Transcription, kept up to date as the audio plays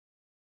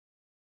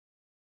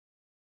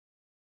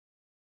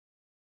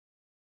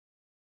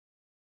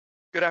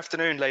Good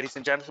afternoon, ladies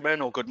and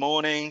gentlemen, or good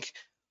morning,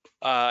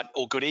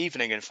 or good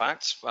evening, in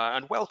fact,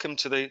 and welcome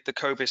to the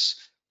COBIS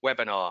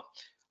webinar.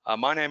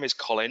 My name is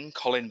Colin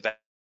Bell,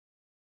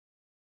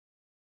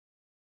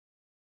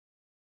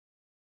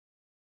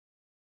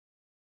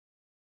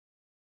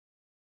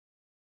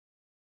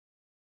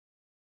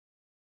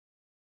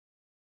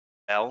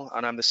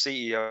 and I'm the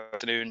CEO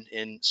afternoon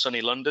in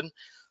sunny London,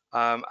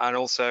 and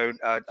also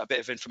a bit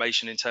of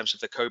information in terms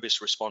of the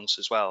COBIS response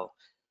as well.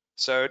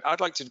 So I'd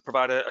like to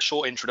provide a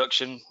short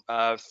introduction,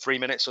 3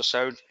 minutes or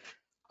so,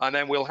 and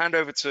then we'll hand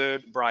over to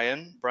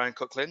Brian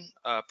Cooklin,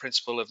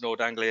 Principal of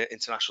Anglia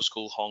International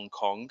School, Hong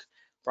Kong.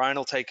 Brian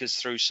will take us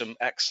through some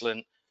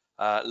excellent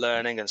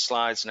learning and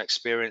slides and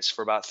experience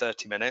for about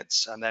 30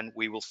 minutes, and then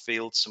we will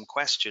field some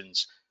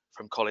questions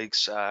from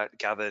colleagues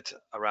gathered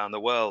around the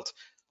world.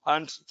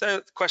 And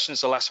the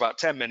questions will last about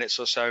 10 minutes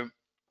or so,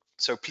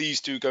 so please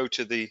do go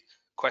to the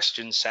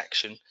questions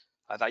section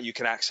that you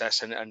can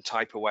access and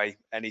type away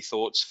any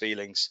thoughts,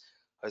 feelings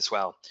as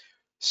well.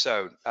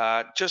 So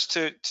just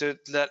to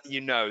let you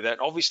know that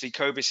obviously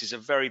COBIS is a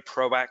very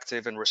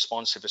proactive and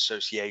responsive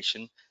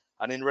association.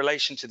 And in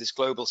relation to this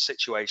global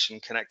situation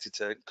connected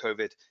to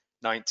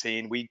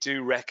COVID-19, we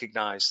do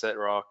recognize that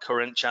there are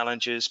current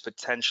challenges,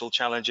 potential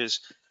challenges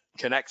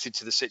connected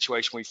to the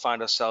situation we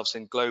find ourselves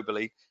in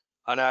globally.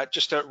 And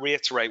just to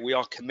reiterate, we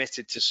are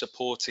committed to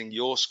supporting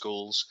your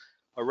schools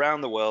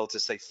around the world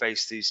as they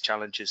face these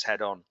challenges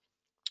head on.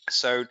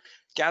 So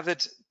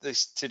gathered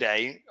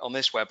today on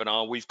this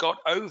webinar, we've got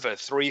over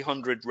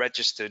 300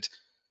 registered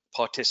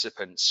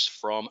participants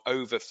from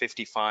over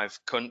 55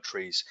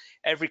 countries.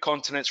 Every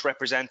continent's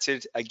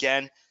represented.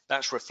 Again,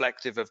 that's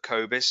reflective of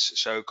COBIS.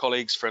 So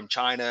colleagues from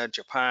China,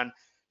 Japan,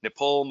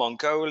 Nepal,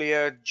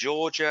 Mongolia,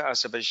 Georgia,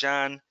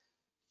 Azerbaijan,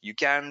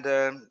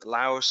 Uganda,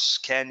 Laos,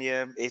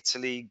 Kenya,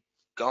 Italy,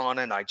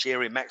 Ghana,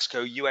 Nigeria,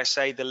 Mexico,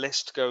 USA, the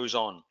list goes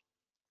on.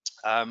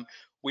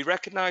 We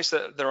recognize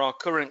that there are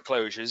current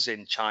closures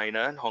in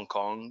China, Hong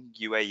Kong,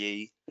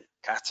 UAE,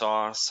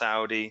 Qatar,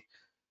 Saudi,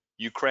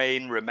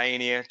 Ukraine,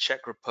 Romania,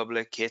 Czech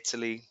Republic,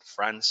 Italy,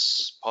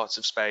 France, parts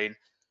of Spain.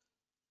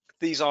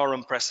 These are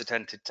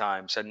unprecedented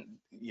times, and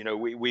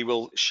we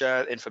will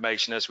share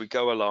information as we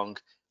go along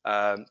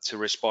to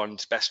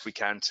respond best we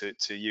can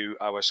to you,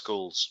 our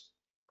schools.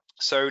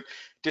 So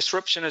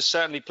disruption has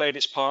certainly played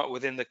its part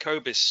within the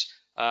COBIS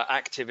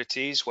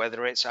activities,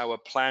 whether it's our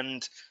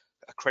planned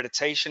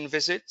accreditation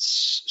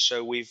visits.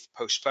 So we've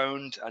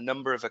postponed a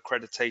number of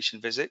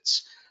accreditation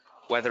visits,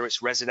 whether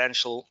it's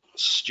residential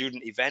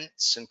student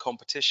events and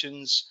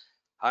competitions,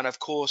 and of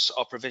course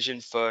our provision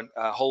for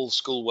whole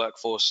school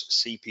workforce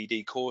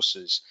CPD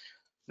courses.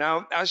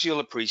 Now, as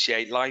you'll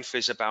appreciate, life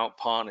is about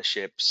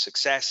partnership,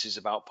 success is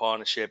about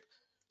partnership.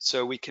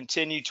 So we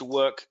continue to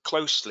work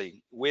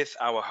closely with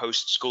our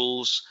host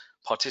schools,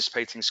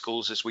 participating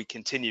schools, as we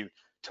continue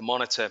to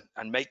monitor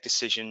and make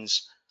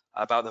decisions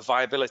about the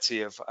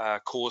viability of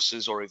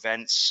courses or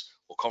events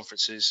or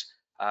conferences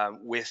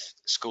with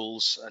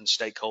schools and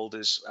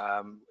stakeholders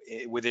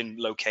within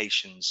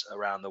locations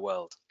around the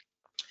world.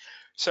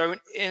 So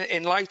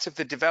in light of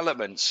the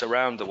developments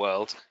around the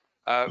world,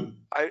 I'm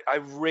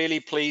really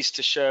pleased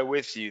to share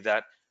with you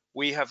that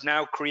we have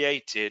now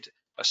created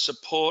a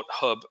support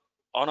hub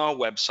on our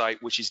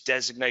website, which is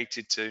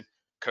designated to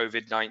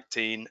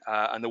COVID-19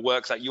 and the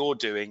work that you're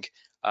doing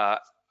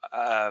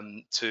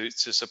to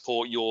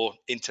support your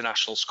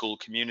international school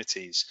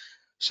communities.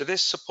 So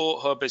this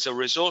support hub is a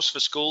resource for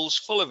schools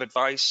full of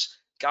advice,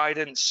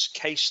 guidance,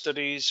 case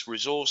studies,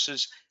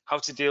 resources, how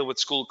to deal with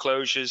school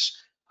closures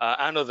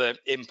and other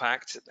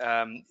impact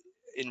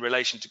in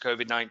relation to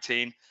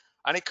COVID-19.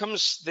 And it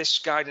comes, this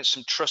guidance,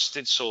 from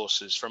trusted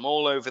sources from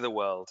all over the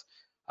world,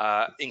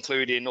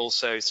 including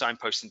also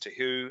signposting to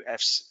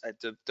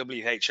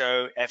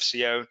WHO,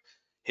 FCO,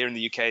 here in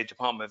the UK,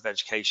 Department of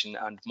Education,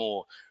 and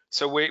more.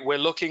 So we're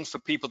looking for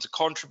people to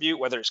contribute,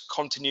 whether it's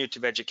continuity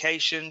of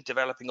education,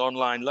 developing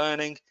online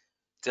learning,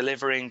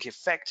 delivering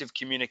effective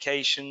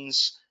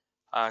communications,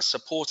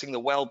 supporting the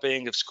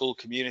well-being of school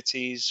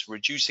communities,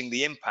 reducing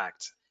the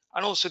impact,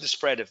 and also the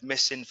spread of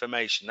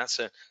misinformation. That's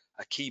a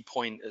key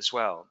point as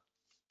well.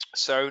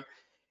 So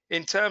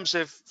in terms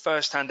of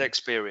first-hand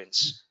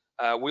experience,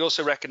 we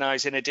also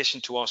recognize, in addition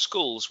to our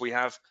schools, we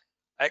have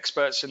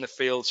experts in the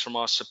fields from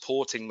our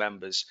supporting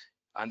members,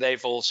 and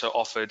they've also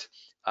offered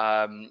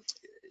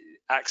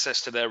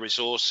access to their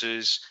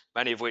resources,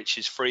 many of which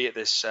is free at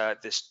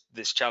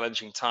this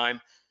challenging time.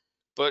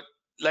 But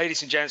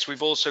ladies and gents,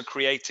 we've also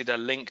created a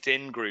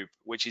LinkedIn group,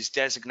 which is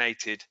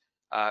designated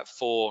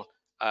for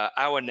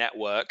our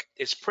network.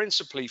 It's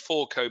principally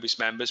for COBIS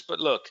members, but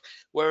look,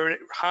 we're a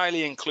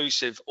highly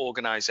inclusive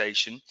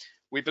organization.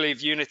 We believe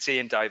unity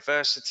and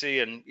diversity,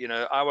 and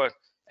our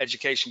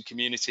education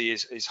community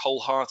is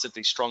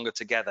wholeheartedly stronger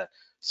together.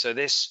 So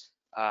this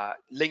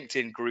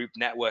LinkedIn group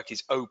network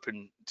is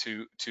open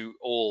to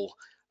all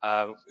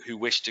who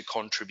wish to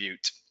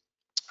contribute.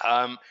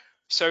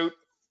 So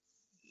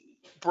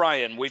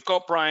Brian, we've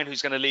got Brian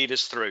who's going to lead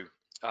us through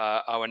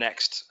our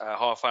next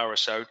half hour or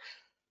so.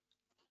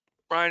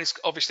 Brian is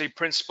obviously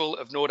principal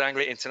of Nord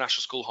Anglia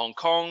International School, Hong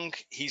Kong.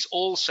 He's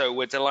also,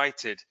 we're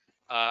delighted,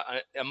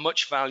 a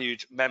much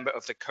valued member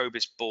of the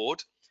COBIS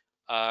board.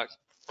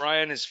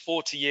 Brian has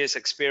 40 years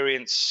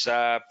experience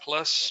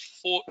plus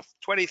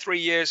 23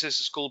 years as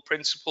a school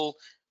principal,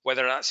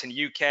 whether that's in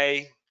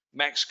UK,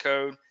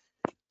 Mexico,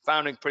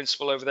 founding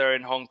principal over there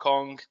in Hong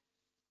Kong.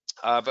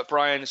 But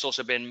Brian has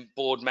also been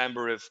board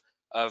member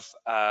of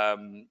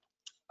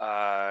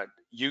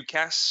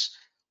UCAS.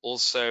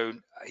 Also,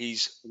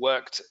 he's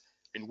worked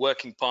in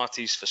working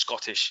parties for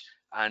Scottish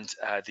and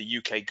the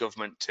UK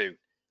government too,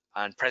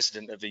 and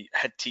president of the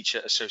Head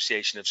Teacher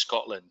Association of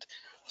Scotland.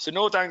 So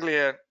Nord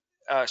Anglia,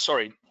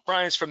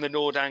 Brian's from the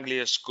Nord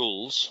Anglia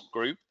Schools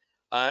group.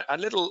 A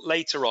little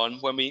later on,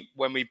 when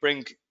we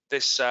bring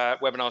this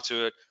webinar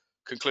to a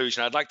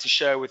conclusion, I'd like to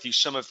share with you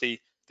some of the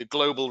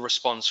global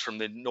response from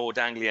the Nord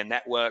Anglia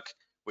network,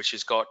 which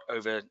has got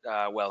over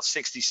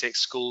 66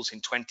 schools in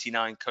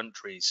 29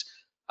 countries.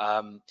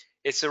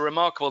 It's a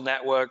remarkable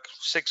network,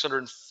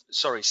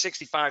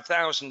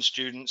 65,000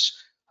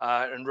 students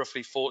and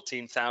roughly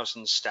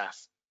 14,000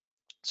 staff.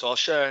 So I'll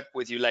share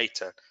with you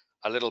later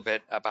a little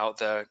bit about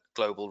the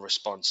global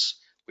response,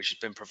 which has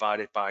been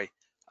provided by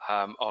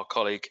our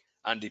colleague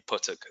Andy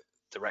Puttock,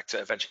 Director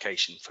of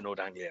Education for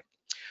Nord Anglia.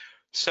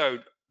 So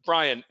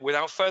Brian,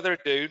 without further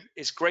ado,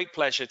 it's a great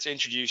pleasure to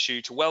introduce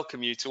you, to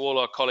welcome you to all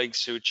our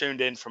colleagues who are tuned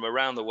in from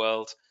around the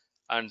world,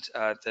 and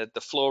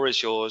the floor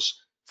is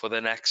yours for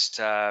the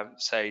next,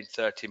 say,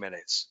 30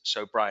 minutes.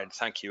 So Brian,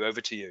 thank you.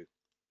 Over to you.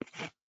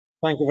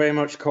 Thank you very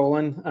much,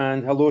 Colin,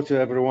 and hello to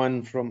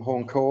everyone from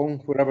Hong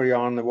Kong, wherever you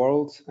are in the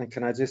world. And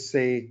can I just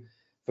say,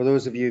 for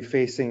those of you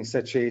facing a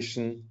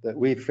situation that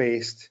we've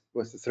faced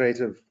with the threat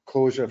of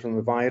closure from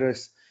the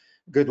virus,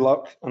 good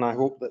luck, and I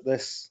hope that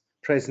this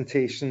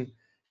presentation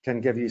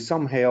can give you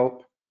some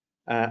help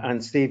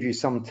and save you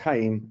some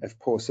time, if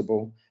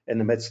possible, in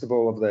the midst of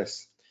all of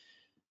this.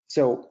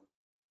 So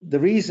the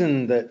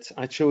reason that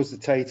I chose the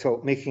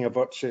title, Making a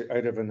Virtue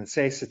Out of a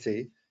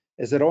Necessity,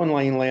 is that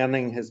online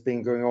learning has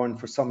been going on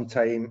for some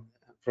time,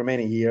 for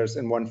many years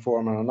in one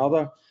form or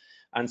another,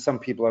 and some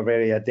people are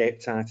very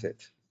adept at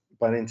it.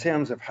 But in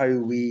terms of how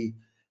we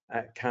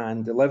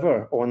can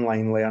deliver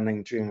online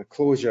learning during a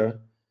closure,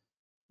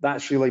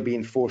 that's really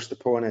been forced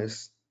upon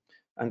us.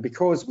 And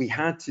because we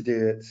had to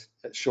do it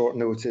at short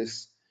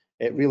notice,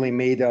 it really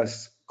made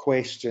us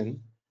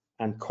question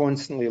and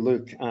constantly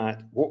look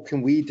at what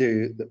can we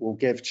do that will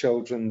give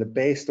children the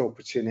best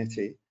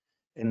opportunity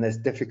in this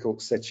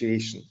difficult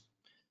situation.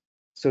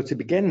 So to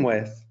begin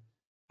with,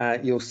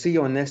 you'll see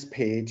on this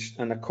page,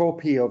 and a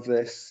copy of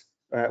this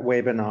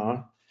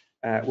webinar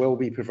will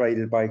be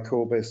provided by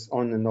COBIS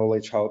on the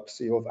Knowledge Hub,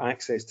 so you'll have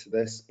access to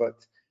this.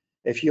 But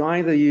if you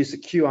either use the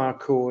QR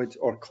code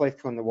or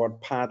click on the word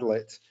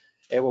Padlet,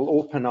 it will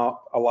open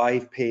up a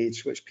live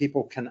page which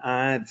people can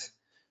add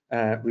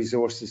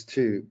resources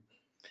to.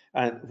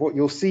 And what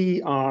you'll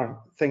see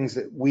are things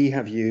that we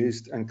have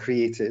used and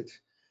created.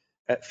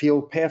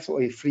 Feel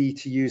perfectly free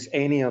to use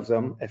any of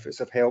them if it's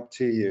of help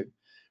to you.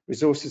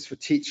 Resources for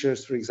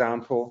teachers, for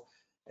example,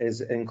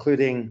 is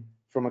including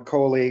from a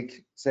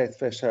colleague, Seth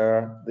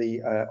Fisher,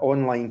 the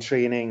online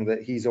training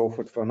that he's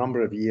offered for a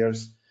number of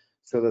years.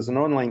 So there's an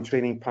online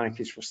training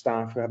package for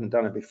staff who haven't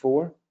done it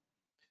before.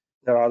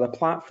 There are the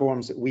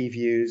platforms that we've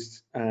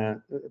used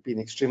that have been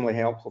extremely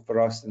helpful for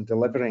us in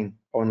delivering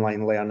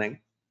online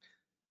learning.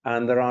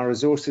 And there are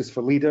resources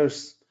for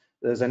leaders.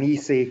 There's an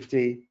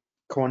e-safety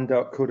code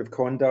of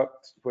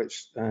conduct,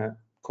 which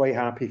quite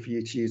happy for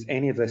you to use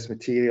any of this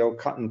material,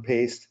 cut and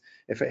paste,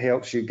 if it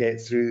helps you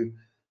get through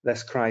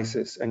this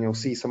crisis. And you'll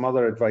see some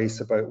other advice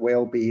about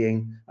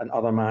well-being and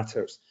other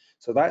matters.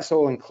 So that's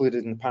all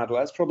included in the Padlet.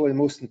 That's probably the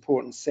most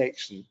important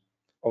section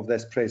of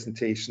this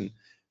presentation,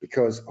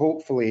 because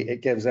hopefully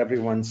it gives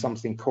everyone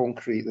something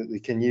concrete that they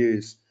can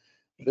use.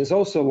 There's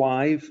also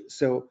live,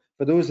 so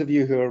for those of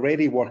you who are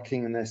already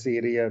working in this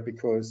area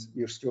because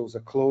your schools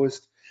are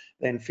closed,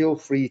 then feel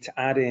free to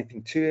add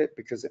anything to it,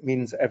 because it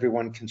means that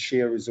everyone can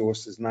share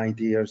resources and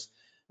ideas,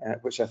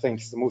 which I think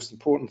is the most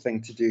important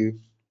thing to do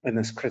in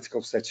this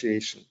critical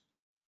situation.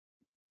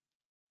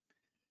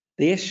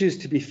 The issues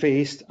to be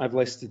faced I've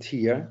listed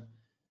here,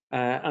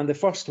 and the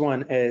first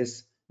one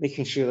is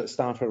making sure that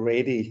staff are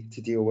ready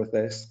to deal with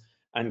this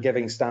and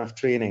giving staff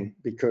training,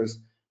 because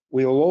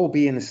we will all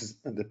be in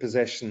the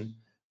position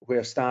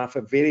where staff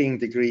have varying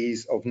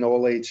degrees of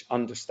knowledge,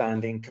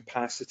 understanding,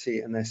 capacity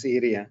in this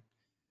area,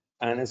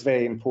 and it's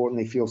very important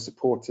they feel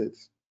supported.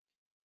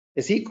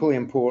 It's equally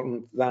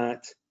important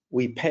that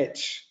we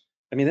pitch.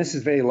 I mean, this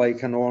is very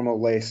like a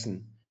normal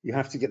lesson. You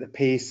have to get the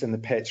pace and the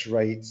pitch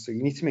right, so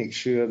you need to make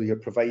sure that you're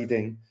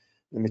providing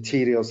the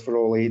materials for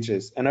all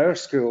ages. In our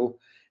school,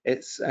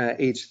 it's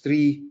age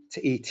 3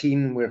 to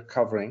 18 we're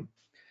covering.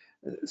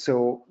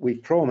 So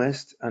we've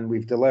promised and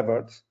we've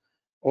delivered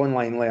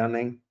online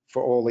learning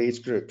for all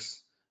age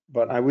groups,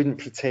 but I wouldn't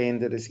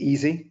pretend that it's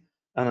easy,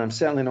 and I'm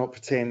certainly not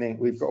pretending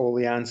we've got all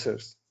the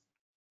answers.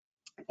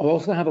 I'll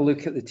also have a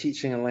look at the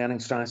teaching and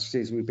learning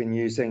strategies we've been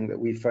using that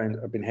we found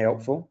have been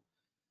helpful.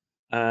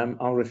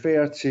 I'll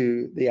refer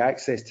to the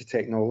access to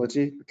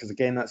technology, because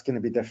again, that's going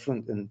to be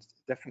different in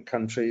different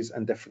countries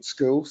and different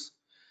schools.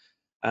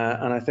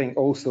 And I think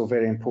also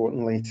very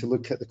importantly to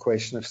look at the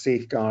question of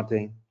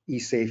safeguarding,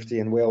 e-safety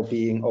and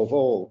well-being of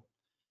all.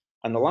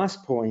 And the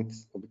last point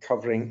I'll be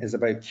covering is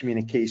about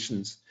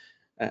communications,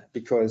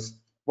 because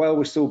while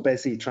we're so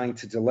busy trying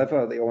to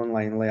deliver the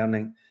online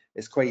learning,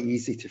 it's quite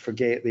easy to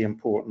forget the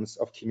importance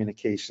of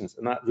communications,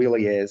 and that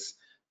really is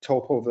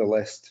top of the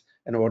list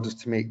in order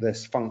to make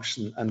this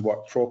function and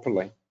work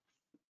properly.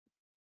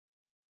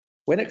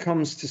 When it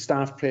comes to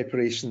staff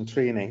preparation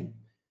training,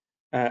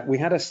 we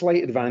had a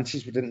slight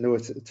advantage, we didn't know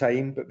it at the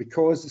time, but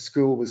because the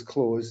school was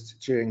closed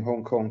during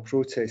Hong Kong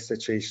protest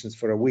situations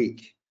for a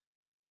week,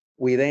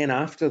 we then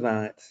after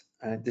that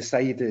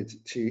decided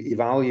to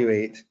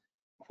evaluate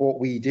what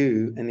we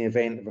do in the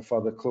event of a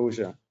further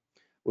closure.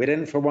 We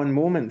didn't for one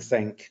moment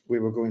think we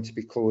were going to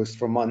be closed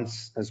for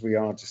months as we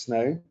are just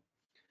now,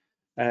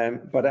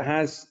 but it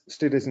has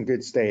stood us in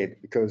good stead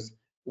because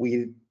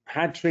we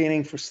had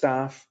training for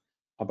staff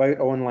about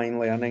online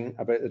learning,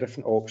 about the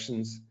different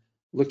options,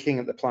 looking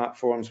at the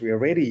platforms we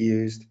already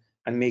used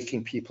and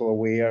making people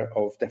aware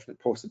of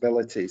different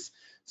possibilities.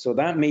 So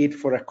that made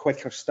for a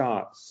quicker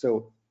start.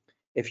 So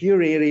if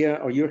your area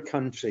or your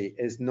country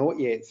is not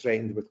yet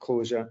threatened with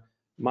closure,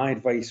 my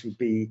advice would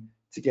be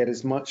to get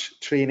as much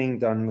training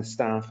done with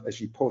staff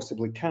as you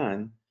possibly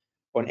can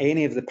on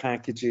any of the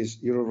packages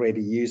you're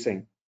already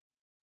using.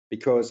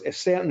 Because if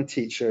certain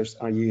teachers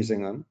are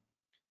using them,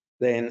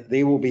 then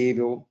they will be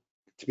able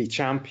to be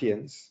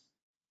champions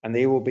and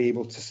they will be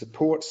able to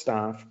support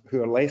staff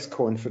who are less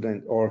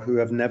confident or who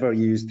have never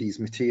used these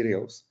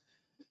materials.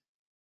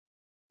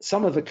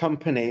 Some of the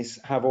companies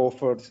have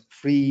offered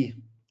free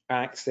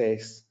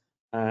access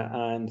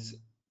and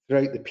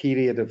throughout the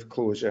period of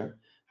closure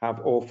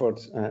have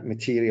offered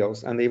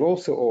materials, and they've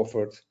also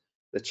offered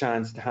the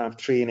chance to have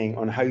training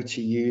on how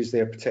to use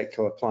their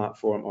particular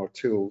platform or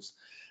tools,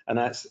 and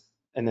that's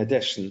in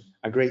addition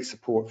a great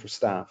support for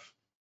staff.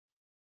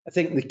 I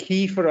think the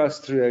key for us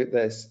throughout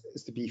this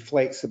is to be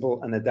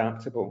flexible and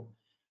adaptable.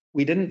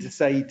 We didn't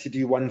decide to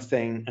do one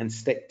thing and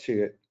stick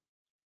to it.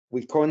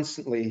 We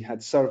constantly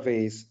had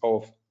surveys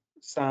of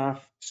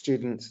staff,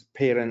 students,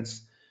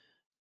 parents,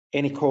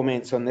 any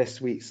comments on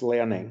this week's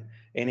learning,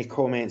 any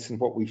comments on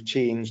what we've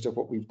changed or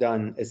what we've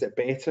done. Is it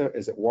better?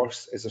 Is it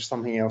worse? Is there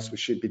something else we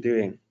should be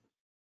doing?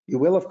 You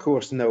will, of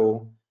course,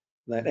 know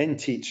that in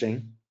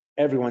teaching,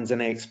 everyone's an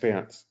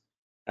expert.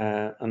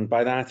 And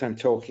by that, I'm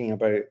talking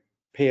about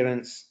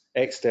parents,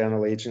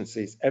 external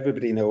agencies,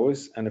 everybody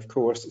knows. And of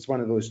course, it's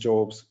one of those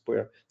jobs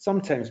where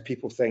sometimes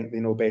people think they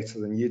know better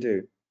than you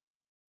do.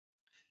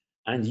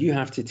 And you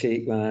have to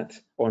take that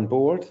on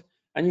board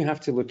and you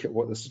have to look at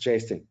what they're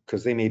suggesting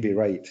because they may be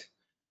right.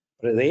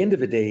 But at the end of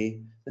the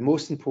day, the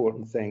most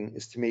important thing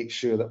is to make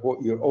sure that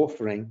what you're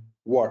offering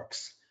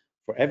works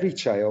for every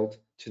child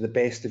to the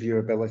best of your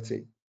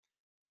ability.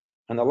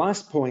 And the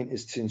last point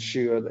is to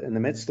ensure that in the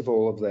midst of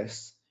all of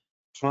this,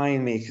 try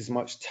and make as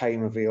much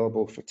time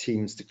available for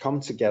teams to come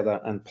together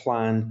and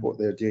plan what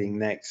they're doing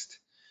next,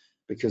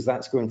 because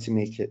that's going to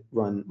make it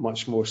run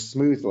much more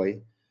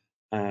smoothly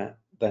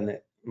than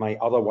it might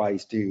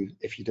otherwise do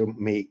if you don't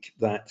make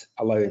that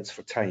allowance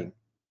for time.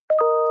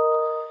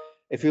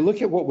 If you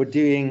look at what we're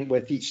doing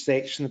with each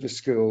section of the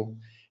school,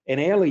 in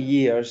early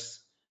years,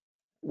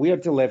 we are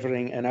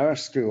delivering in our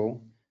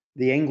school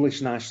the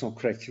English national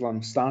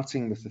curriculum,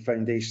 starting with the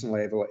foundation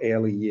level at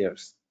early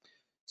years.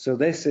 So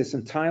this is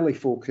entirely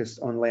focused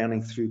on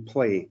learning through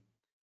play.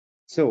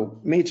 So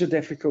major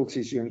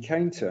difficulties you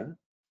encounter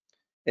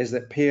is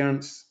that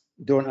parents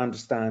don't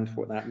understand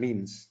what that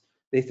means.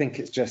 They think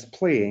it's just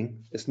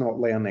playing, it's not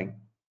learning.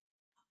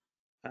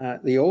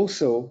 They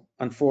also,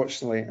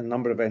 unfortunately, in a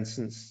number of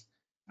instances,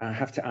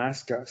 have to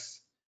ask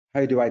us,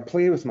 how do I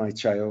play with my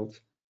child?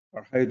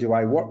 Or how do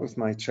I work with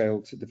my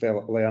child to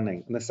develop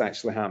learning? And this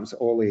actually happens at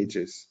all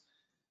ages.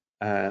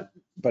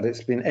 But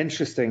it's been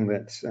interesting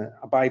that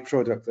a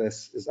byproduct of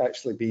this has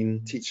actually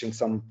been teaching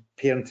some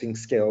parenting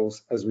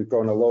skills as we've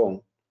gone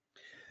along.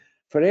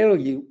 For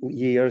early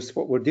years,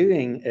 what we're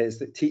doing is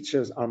that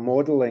teachers are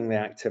modeling the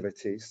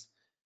activities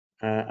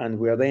and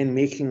we're then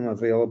making them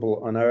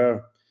available on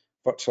our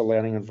virtual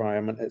learning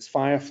environment. It's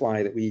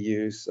Firefly that we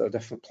use, or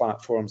different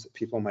platforms that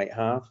people might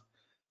have.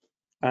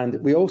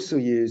 And we also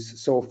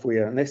use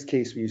software. In this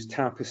case, we use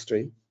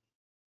Tapestry,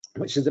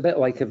 which is a bit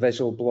like a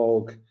visual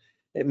blog.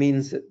 It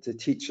means that the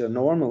teacher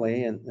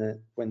normally, and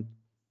when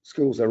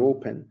schools are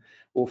open,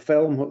 will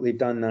film what they've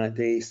done that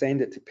day,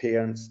 send it to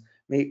parents,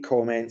 make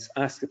comments,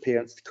 ask the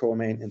parents to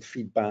comment and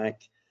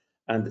feedback,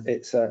 and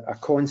it's a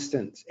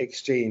constant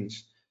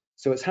exchange.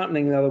 So it's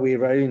happening the other way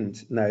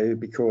around now,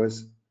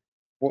 because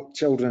what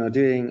children are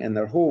doing in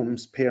their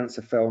homes, parents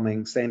are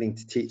filming, sending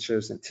to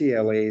teachers and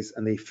TLAs,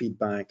 and they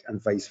feedback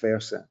and vice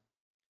versa.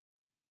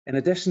 In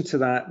addition to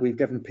that, we've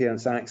given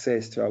parents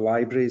access to our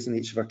libraries in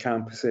each of our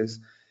campuses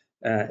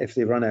if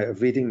they run out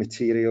of reading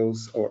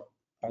materials or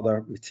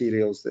other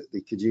materials that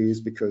they could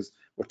use, because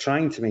we're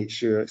trying to make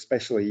sure,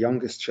 especially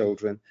youngest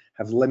children,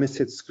 have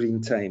limited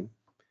screen time.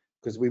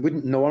 because we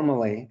wouldn't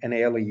normally in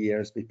early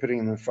years be putting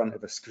them in front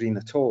of a screen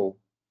at all,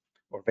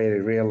 or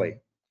very rarely.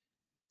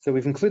 So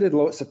we've included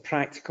lots of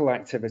practical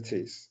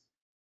activities,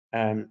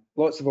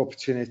 lots of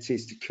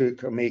opportunities to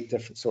cook or make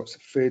different sorts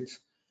of food.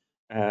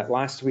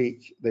 Last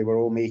week, they were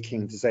all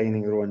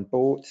designing their own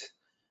boat.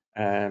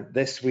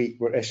 This week,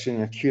 we're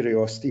issuing a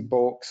curiosity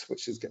box,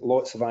 which has got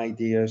lots of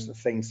ideas of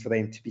things for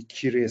them to be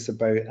curious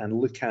about and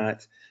look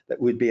at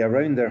that would be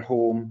around their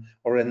home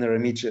or in their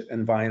immediate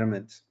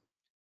environment.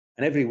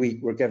 And every week,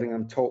 we're giving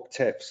them top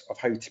tips of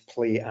how to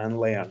play and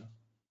learn.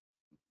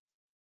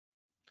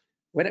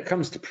 When it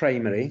comes to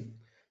primary,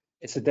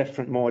 it's a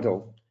different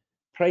model.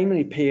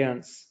 Primary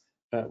parents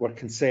were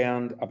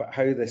concerned about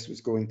how this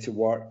was going to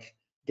work,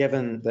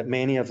 given that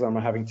many of them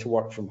are having to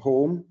work from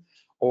home,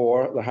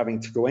 or they're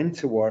having to go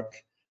into work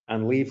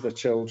and leave their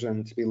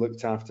children to be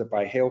looked after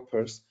by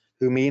helpers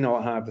who may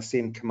not have the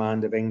same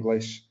command of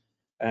English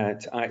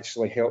to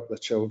actually help the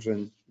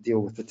children deal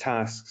with the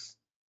tasks.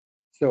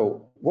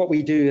 So what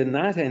we do in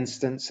that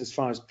instance, as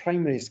far as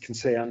primary is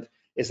concerned,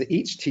 is that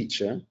each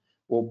teacher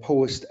will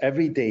post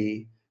every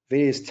day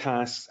various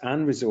tasks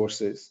and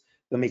resources.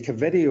 They'll make a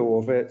video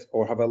of it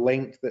or have a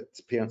link that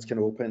parents can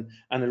open,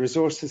 and the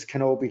resources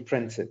can all be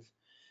printed.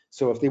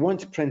 So if they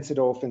want to print it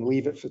off and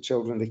leave it for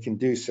children, they can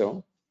do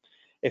so.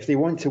 If they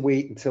want to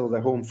wait until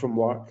they're home from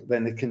work,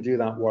 then they can do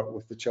that work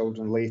with the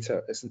children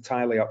later. It's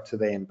entirely up to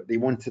them, but they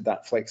wanted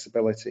that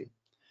flexibility.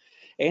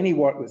 Any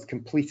work that's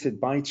completed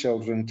by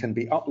children can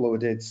be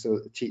uploaded so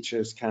that the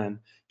teachers can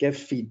give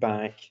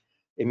feedback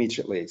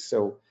immediately.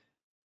 So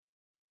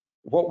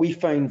what we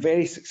found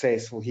very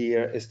successful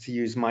here is to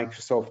use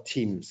Microsoft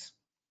Teams.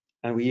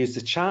 And we use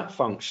the chat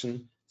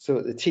function so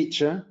that the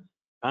teacher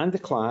and the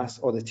class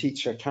or the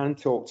teacher can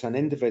talk to an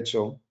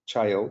individual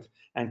child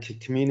and can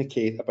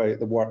communicate about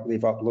the work they've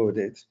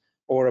uploaded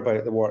or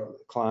about the work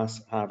the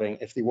class having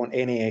if they want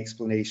any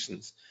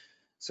explanations.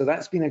 So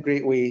that's been a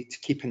great way to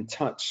keep in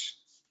touch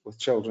with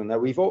children. Now,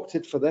 we've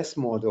opted for this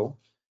model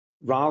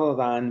rather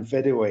than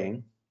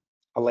videoing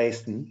a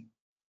lesson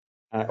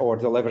or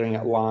delivering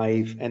it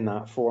live in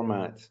that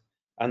format.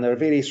 And there are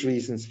various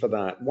reasons for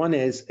that. One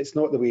is it's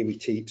not the way we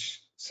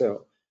teach.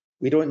 So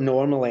we don't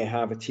normally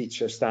have a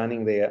teacher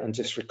standing there and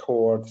just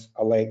record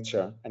a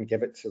lecture and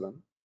give it to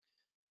them.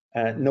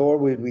 Nor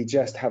would we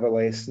just have a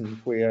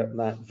lesson where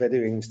that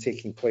videoing was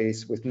taking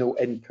place with no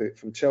input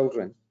from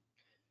children.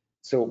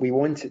 So we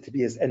want it to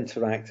be as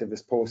interactive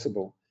as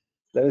possible.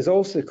 There is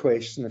also a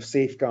question of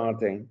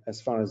safeguarding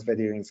as far as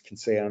videoing is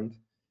concerned,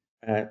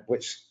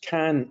 which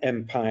can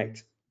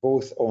impact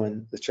both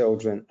on the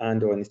children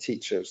and on the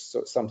teachers.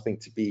 So it's something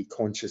to be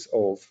conscious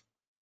of.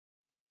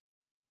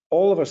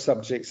 All of our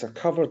subjects are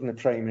covered in the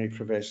primary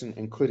provision,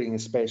 including the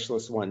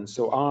specialist ones.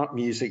 So art,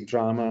 music,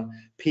 drama,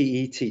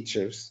 PE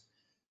teachers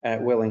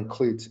will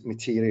include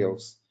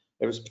materials.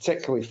 It was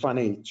particularly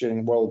funny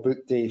during World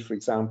Book Day, for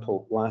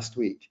example, last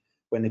week,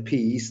 when the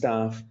PE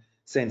staff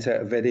sent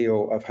out a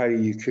video of how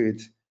you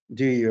could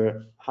do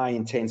your high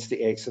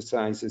intensity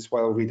exercises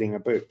while reading a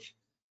book.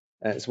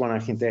 It's one I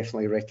can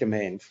definitely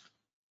recommend.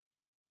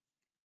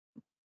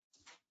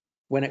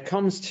 When it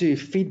comes to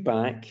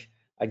feedback,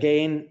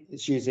 again,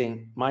 it's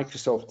using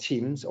Microsoft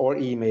Teams or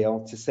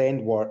email to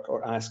send work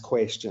or ask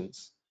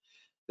questions.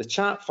 The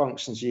chat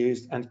function's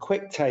used, and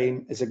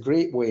QuickTime is a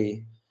great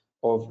way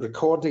of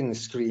recording the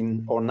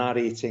screen or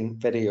narrating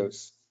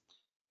videos.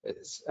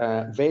 It's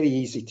very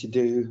easy to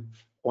do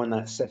on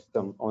that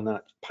system, on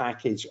that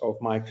package of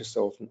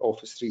Microsoft and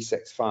Office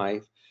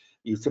 365.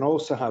 You can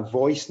also have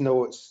voice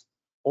notes,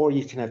 or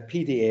you can have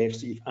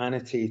PDFs that you've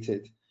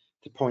annotated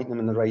to point them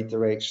in the right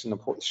direction of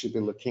what they should be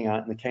looking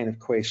at and the kind of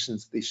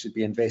questions they should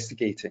be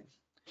investigating.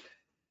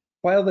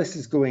 While this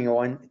is going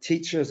on,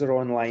 teachers are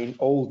online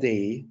all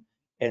day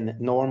in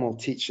normal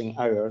teaching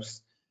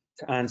hours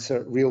to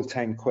answer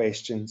real-time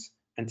questions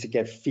and to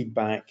give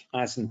feedback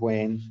as and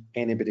when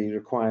anybody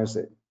requires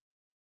it.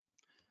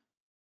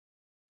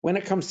 When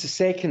it comes to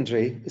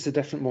secondary, it's a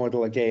different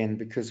model again,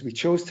 because we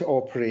chose to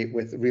operate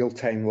with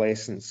real-time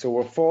lessons. So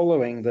we're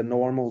following the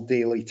normal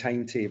daily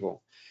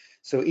timetable.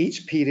 So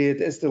each period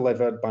is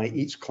delivered by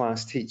each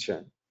class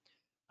teacher.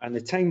 And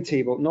the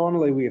timetable,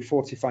 normally we have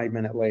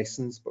 45-minute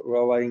lessons, but we're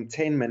allowing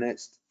 10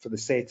 minutes for the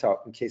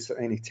setup in case there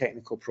are any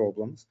technical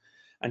problems,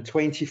 and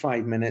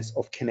 25 minutes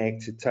of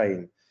connected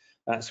time.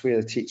 That's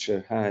where the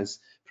teacher has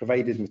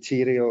provided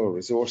material or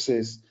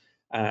resources,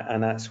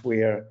 and that's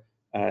where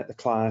the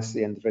class,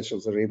 the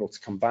individuals are able to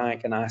come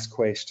back and ask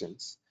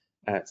questions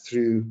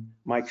through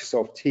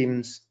Microsoft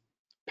Teams,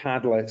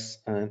 Padlets,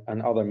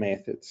 and other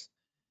methods.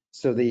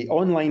 So the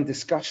online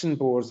discussion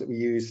boards that we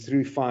use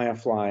through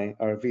Firefly,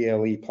 our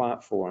VLE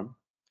platform,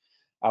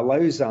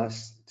 allows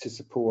us to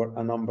support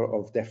a number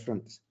of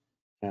different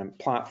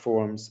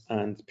platforms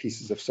and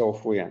pieces of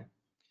software.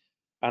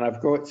 And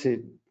I've got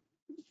to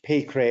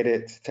pay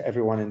credit to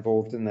everyone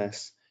involved in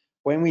this.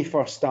 When we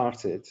first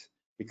started,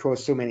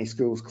 because so many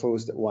schools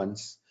closed at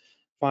once,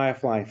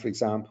 Firefly, for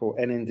example,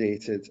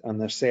 inundated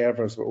and their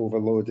servers were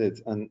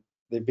overloaded, and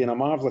they've been a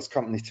marvelous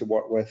company to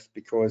work with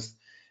because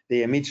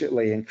they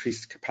immediately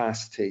increased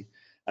capacity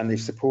and they've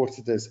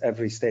supported us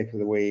every step of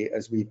the way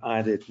as we've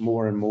added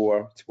more and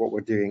more to what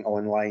we're doing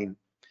online.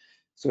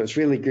 So it's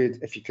really good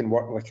if you can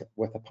work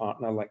with a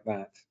partner like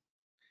that.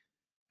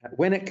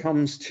 When it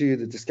comes to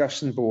the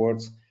discussion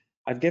boards,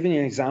 I've given you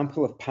an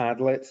example of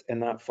Padlet in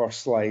that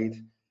first slide,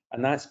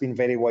 and that's been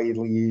very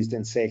widely used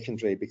in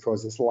secondary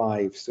because it's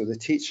live. So the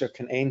teacher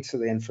can enter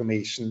the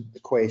information, the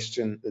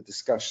question, the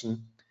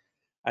discussion,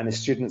 and the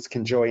students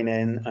can join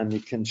in and we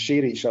can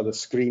share each other's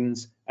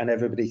screens and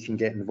everybody can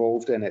get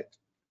involved in it.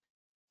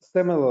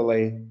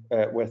 Similarly,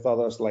 with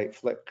others like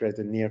Flipgrid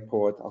and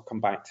Nearpod, I'll come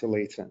back to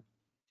later.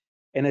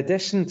 In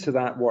addition to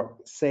that work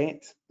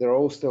set, there are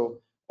also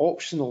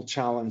optional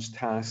challenge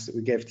tasks that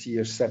we give to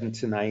years 7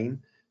 to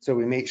 9. So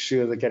we make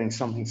sure they're getting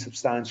something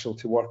substantial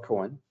to work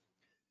on.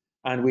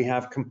 And we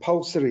have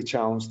compulsory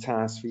challenge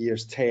tasks for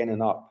years 10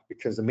 and up,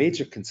 because the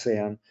major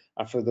concern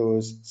are for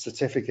those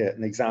certificate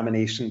and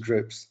examination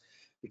groups,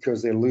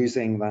 because they're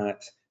losing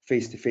that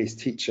face-to-face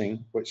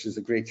teaching, which is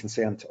a great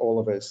concern to all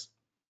of us.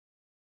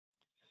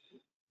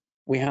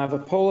 We have a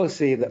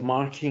policy that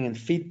marking and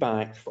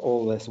feedback for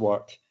all this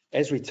work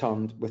is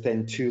returned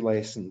within 2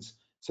 lessons.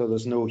 So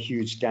there's no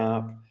huge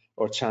gap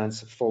or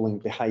chance of falling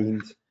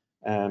behind,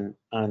 and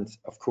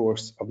of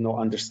course of not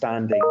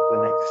understanding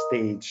the next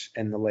stage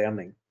in the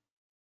learning.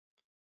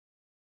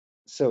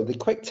 So the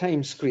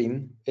QuickTime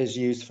screen is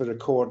used for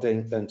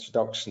recording the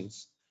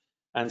introductions,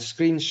 and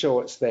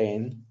screenshots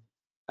then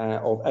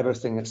of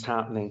everything that's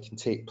happening can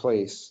take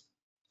place,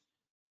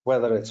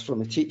 whether it's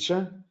from a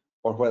teacher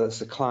or whether it's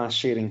the class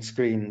sharing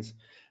screens.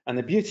 And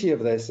the beauty of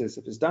this is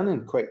if it's done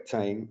in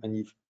QuickTime and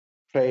you've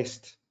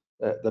pressed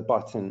the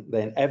button,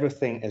 then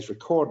everything is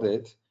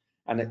recorded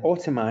and it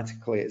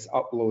automatically is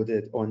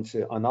uploaded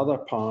onto another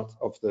part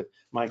of the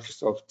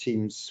Microsoft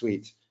Teams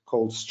suite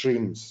called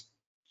Streams.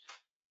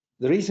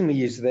 The reason we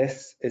use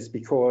this is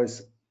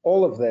because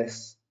all of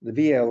this, the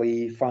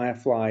VLE,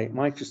 Firefly,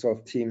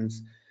 Microsoft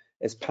Teams,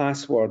 is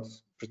password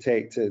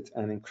protected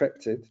and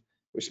encrypted,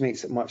 which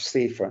makes it much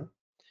safer.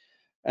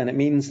 And it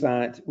means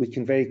that we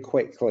can very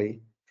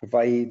quickly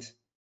provide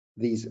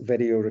these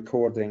video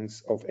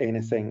recordings of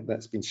anything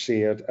that's been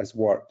shared as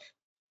work.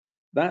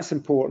 That's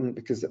important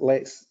because it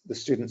lets the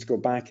students go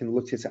back and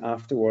look at it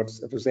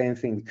afterwards if there's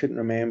anything they couldn't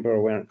remember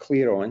or weren't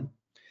clear on.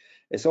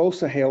 It's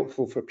also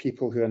helpful for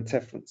people who are in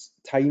different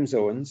time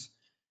zones.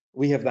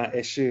 We have that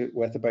issue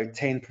with about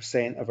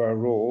 10% of our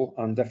role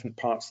on different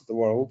parts of the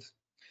world,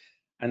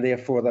 and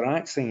therefore they're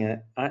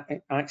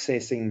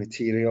accessing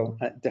material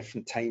at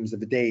different times of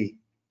the day.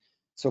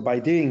 So by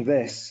doing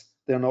this,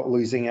 they're not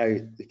losing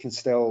out. They can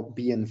still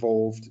be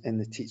involved in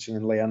the teaching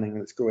and learning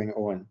that's going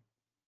on.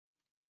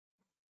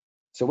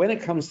 So when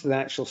it comes to the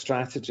actual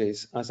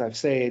strategies, as I've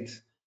said,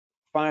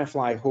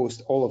 Firefly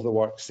hosts all of the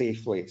work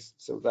safely.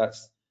 So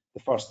that's the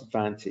first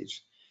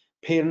advantage.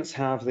 Parents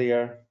have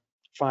their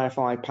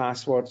Firefly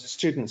password,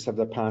 students have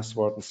their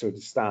password, and so do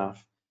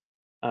staff.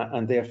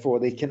 And therefore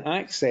they can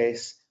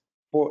access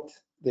what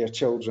their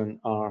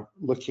children are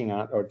looking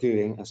at or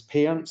doing as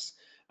parents,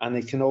 and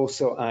they can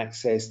also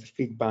access the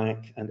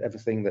feedback and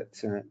everything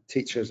that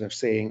teachers are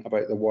saying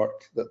about the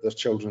work that their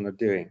children are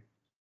doing.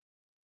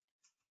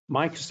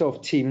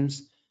 Microsoft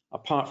Teams,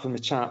 apart from the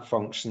chat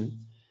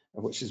function,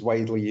 which is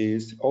widely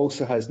used,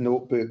 also has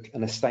notebook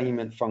and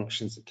assignment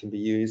functions that can be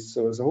used.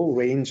 So there's a whole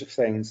range of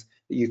things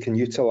that you can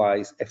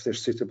utilize if they're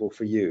suitable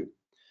for you.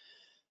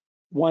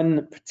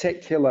 One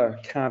particular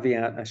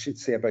caveat I should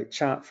say about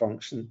chat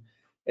function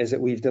is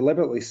that we've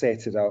deliberately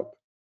set it up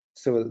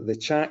so that the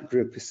chat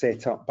group is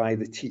set up by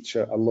the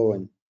teacher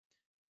alone.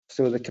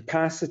 So the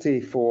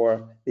capacity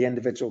for the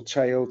individual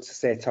child to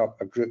set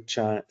up a group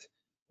chat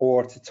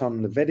or to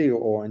turn the video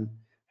on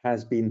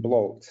has been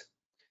blocked.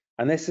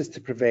 And this is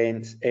to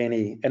prevent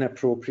any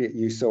inappropriate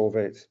use of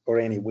it or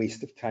any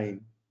waste of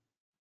time.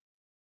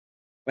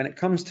 When it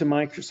comes to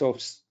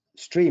Microsoft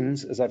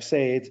Streams, as I've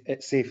said,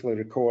 it safely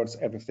records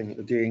everything that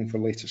they're doing for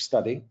later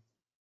study.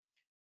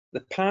 The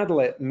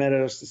Padlet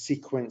mirrors the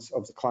sequence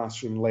of the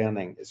classroom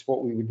learning. It's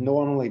what we would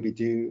normally be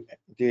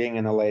doing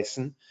in a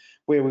lesson,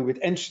 where we would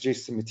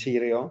introduce the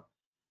material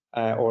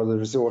or the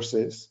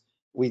resources.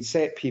 We'd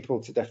set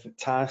people to different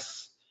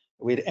tasks.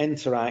 We'd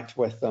interact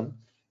with them.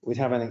 We'd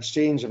have an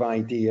exchange of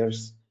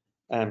ideas.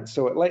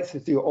 So it lets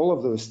us do all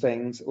of those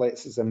things. It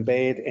lets us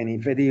embed any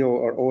video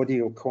or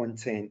audio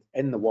content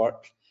in the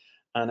work.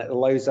 And it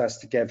allows us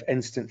to give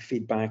instant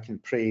feedback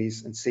and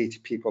praise and say to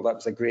people, that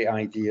was a great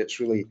idea. It's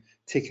really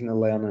taking the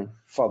learning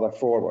further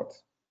forward.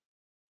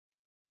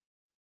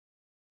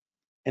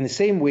 In the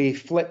same way,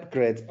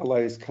 Flipgrid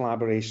allows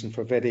collaboration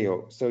for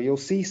video. So you'll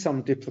see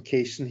some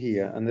duplication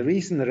here. And the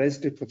reason there is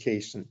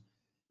duplication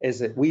is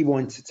that we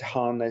wanted to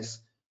harness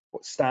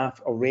what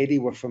staff already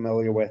were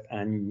familiar with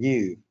and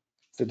knew.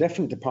 So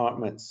different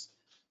departments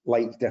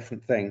like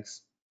different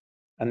things,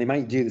 and they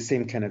might do the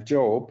same kind of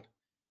job,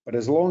 but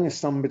as long as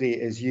somebody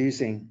is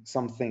using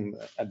something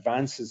that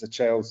advances a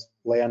child's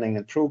learning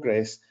and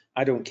progress,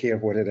 I don't care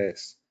what it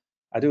is.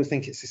 I don't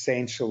think it's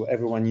essential that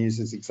everyone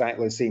uses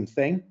exactly the same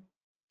thing.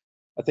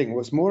 I think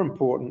what's more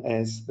important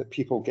is that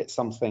people get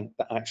something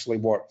that actually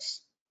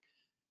works.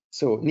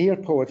 So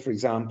Nearpod, for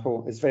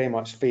example, is very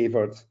much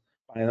favoured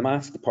by the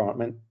maths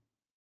department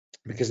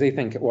because they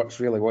think it works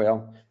really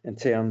well in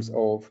terms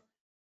of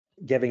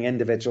giving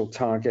individual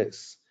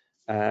targets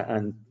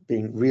and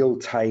being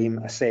real-time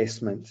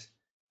assessment,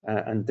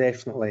 and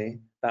definitely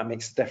that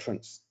makes a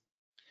difference.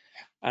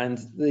 And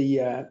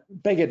the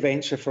big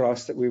adventure for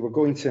us that we were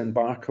going to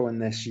embark on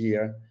this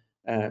year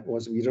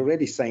was we'd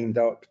already signed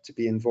up to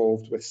be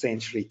involved with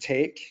Century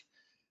Tech,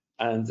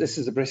 and this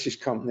is a British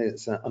company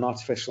that's an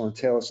artificial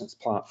intelligence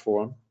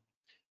platform,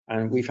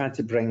 and we've had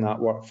to bring that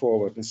work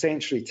forward. And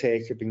Century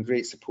Tech have been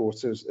great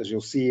supporters, as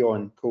you'll see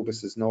on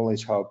COBIS's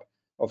Knowledge Hub,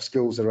 of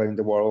schools around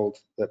the world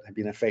that have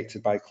been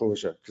affected by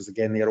closure, because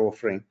again, they're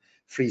offering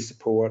free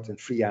support and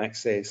free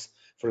access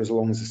for as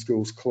long as the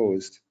school's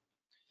closed.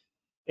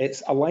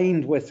 It's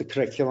aligned with the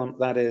curriculum,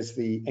 that is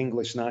the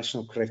English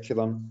National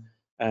Curriculum,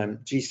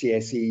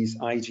 GCSEs,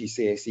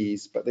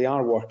 IGCSEs, but they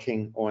are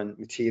working on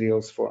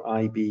materials for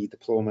IB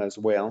diploma as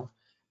well.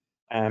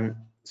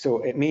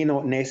 So it may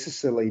not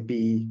necessarily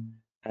be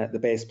the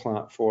best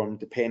platform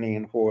depending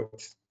on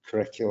what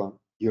curriculum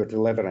you're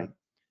delivering.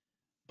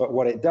 But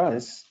what it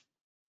does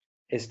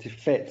is to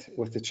fit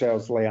with the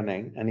child's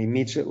learning and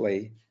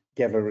immediately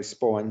give a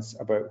response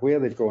about where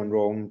they've gone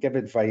wrong, give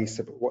advice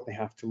about what they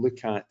have to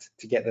look at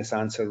to get this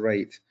answer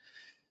right.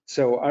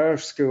 So our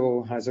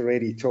school has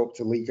already topped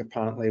the league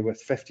apparently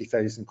with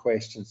 50,000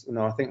 questions.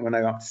 No, I think we're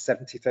now up to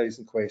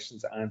 70,000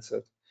 questions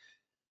answered.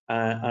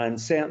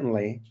 And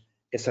certainly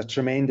it's a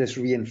tremendous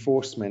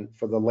reinforcement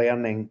for the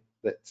learning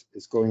that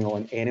is going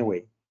on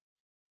anyway.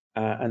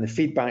 And the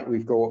feedback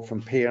we've got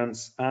from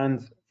parents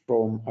and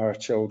from our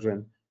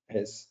children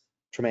is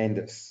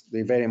tremendous.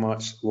 They very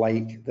much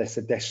like this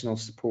additional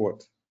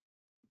support.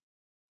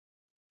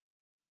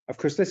 Of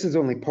course, this is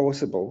only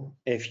possible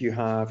if you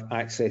have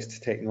access to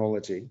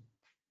technology.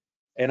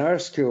 In our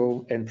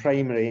school, in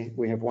primary,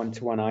 we have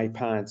one-to-one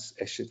iPads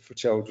issued for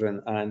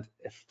children, and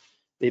if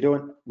they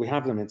don't, we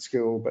have them in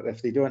school, but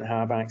if they don't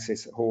have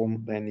access at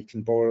home, then they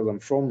can borrow them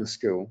from the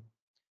school.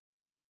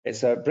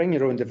 It's a bring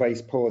your own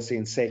device policy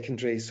in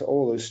secondary, so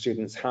all those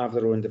students have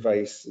their own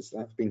devices that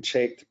have been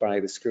checked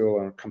by the school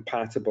and are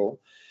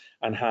compatible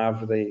and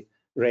have the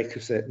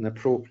requisite and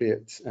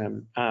appropriate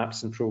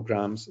apps and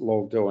programs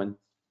logged on.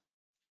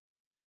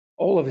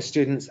 All of the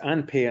students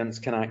and parents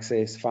can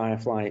access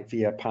Firefly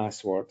via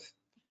password.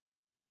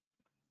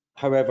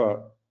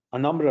 However, a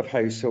number of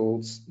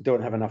households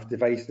don't have enough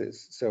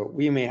devices. So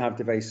we may have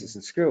devices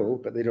in school,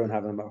 but they don't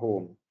have them at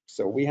home.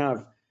 So we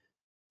have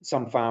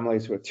some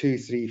families with 2,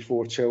 3,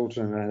 4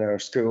 children at our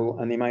school,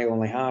 and they might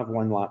only have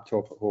one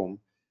laptop at home.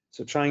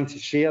 So trying to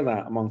share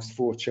that amongst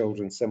 4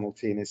 children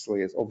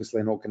simultaneously is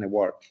obviously not going to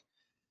work.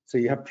 So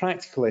you have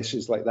practical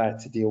issues like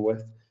that to deal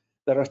with.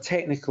 There are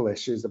technical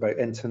issues about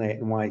internet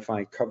and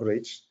Wi-Fi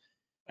coverage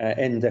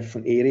in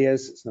different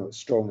areas. It's not as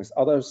strong as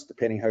others,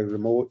 depending how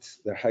remote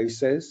their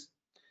house is.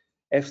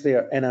 If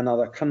they're in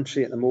another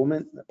country at the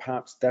moment that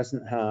perhaps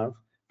doesn't have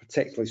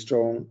particularly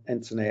strong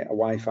internet or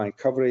Wi-Fi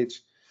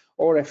coverage,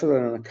 or if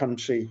they're in a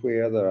country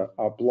where there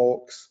are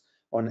blocks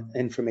on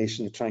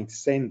information you're trying to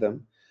send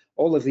them,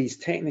 all of these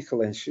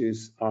technical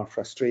issues are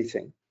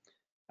frustrating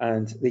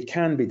and they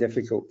can be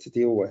difficult to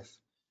deal with.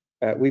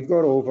 We've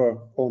got over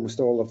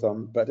almost all of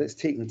them, but it's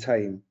taking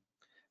time.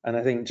 And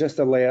I think just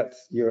alert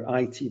your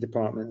IT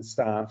department and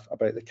staff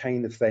about the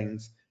kind of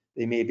things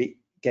they may be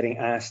getting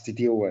asked to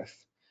deal with.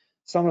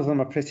 Some of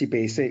them are pretty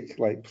basic,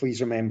 like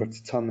please remember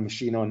to turn the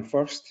machine on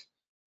first,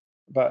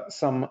 but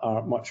some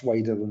are much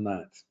wider than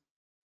that.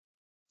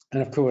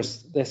 And of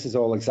course, this is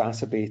all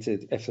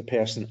exacerbated if the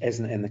person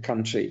isn't in the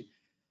country,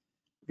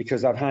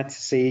 because I've had to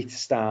say to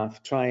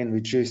staff, try and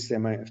reduce the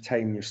amount of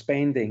time you're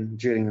spending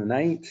during the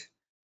night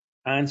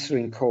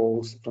answering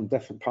calls from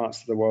different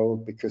parts of the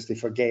world, because they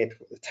forget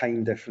what the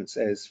time difference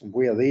is from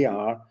where they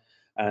are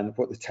and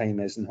what the time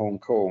is in Hong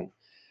Kong.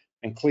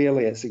 And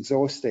clearly it's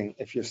exhausting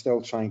if you're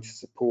still trying to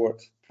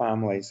support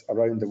families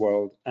around the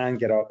world and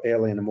get up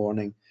early in the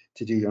morning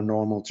to do your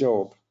normal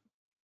job.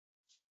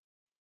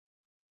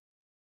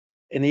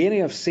 In the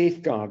area of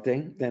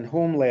safeguarding, then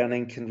home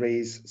learning can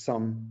raise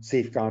some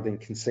safeguarding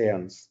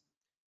concerns.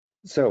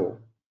 So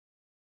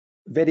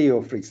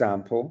video, for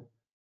example,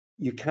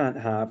 you can't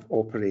have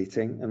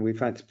operating, and we've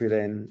had to put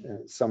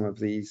in some of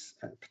these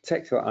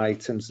particular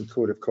items in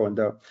code of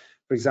conduct.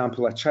 For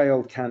example, a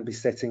child can't be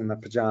sitting in their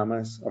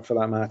pajamas, or for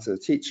that matter, the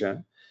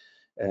teacher,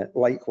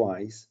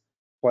 likewise,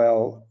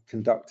 while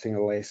conducting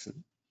a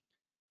lesson.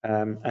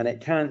 And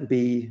it can't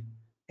be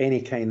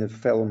any kind of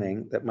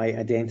filming that might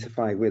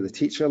identify where the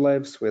teacher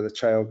lives, where the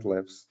child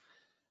lives.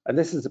 And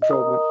this is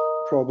the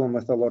problem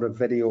with a lot of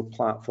video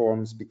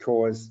platforms,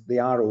 because they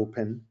are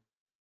open,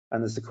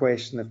 and there's the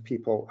question of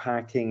people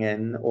hacking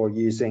in or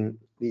using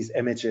these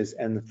images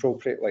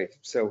inappropriately.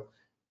 So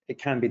it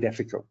can be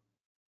difficult.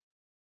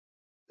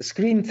 The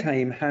screen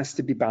time has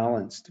to be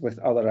balanced with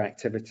other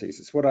activities.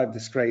 It's what I've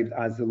described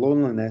as the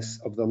loneliness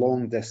of the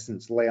long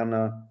distance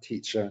learner,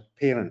 teacher,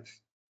 parent.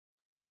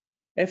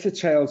 If the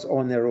child's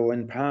on their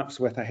own, perhaps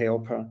with a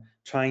helper,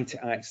 trying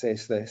to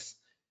access this,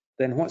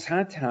 then what's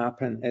had to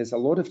happen is a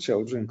lot of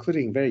children,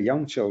 including very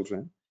young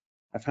children,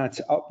 have had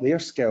to up their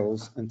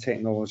skills and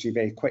technology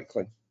very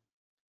quickly.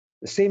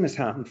 The same has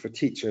happened for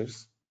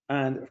teachers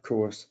and, of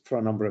course, for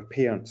a number of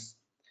parents.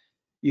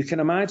 You can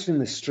imagine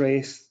the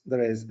stress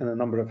there is in a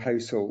number of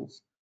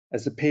households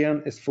as the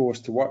parent is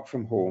forced to work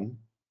from home,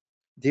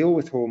 deal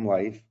with home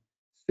life,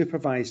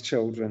 supervise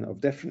children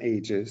of different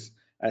ages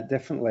at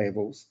different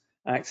levels,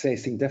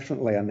 accessing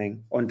different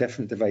learning on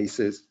different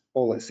devices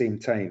all at the same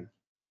time.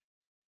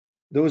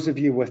 Those of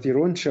you with your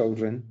own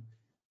children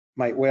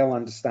might well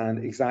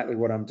understand exactly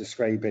what I'm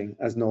describing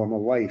as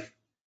normal life,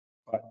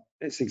 but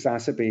it's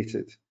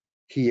exacerbated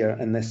here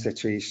in this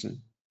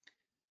situation.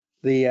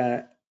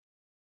 The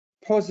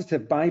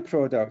positive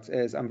byproduct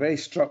is I'm very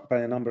struck by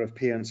a number of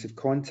parents who've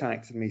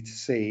contacted me to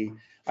say,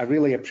 I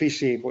really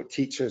appreciate what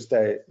teachers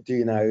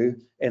do now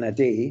in a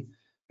day,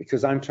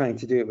 because I'm trying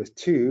to do it with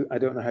 2. I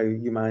don't know how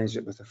you manage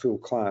it with a full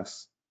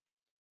class.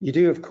 You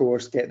do, of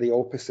course, get the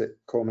opposite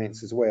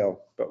comments as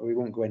well, but we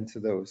won't go into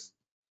those.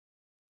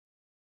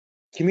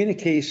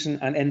 Communication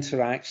and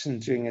interaction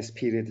during this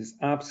period is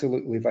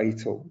absolutely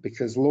vital,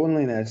 because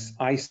loneliness,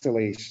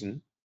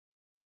 isolation,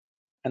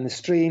 and the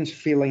strange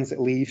feelings it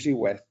leaves you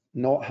with,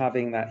 not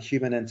having that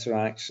human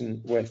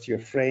interaction with your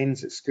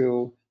friends at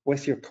school,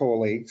 with your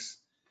colleagues,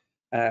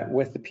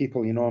 with the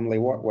people you normally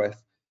work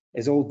with,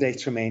 is all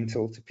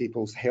detrimental to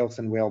people's health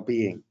and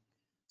well-being.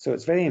 So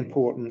it's very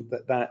important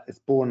that that is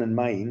borne in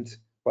mind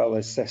while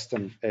this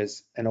system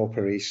is in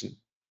operation.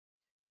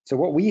 So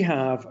what we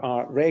have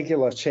are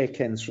regular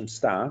check-ins from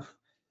staff.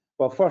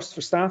 Well, first,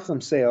 for staff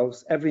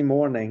themselves, every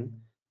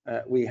morning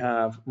we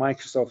have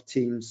Microsoft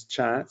Teams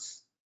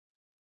chats.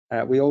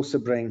 We also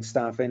bring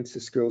staff into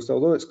schools. So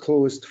although it's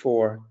closed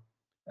for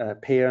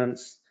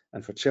parents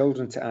and for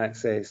children to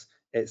access,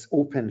 it's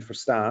open for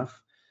staff.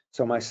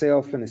 So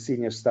myself and the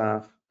senior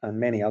staff and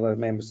many other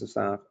members of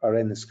staff are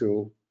in the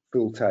school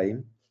full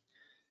time.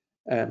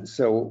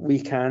 So we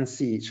can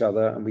see each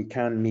other and we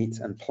can meet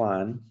and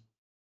plan.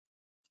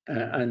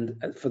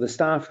 And for the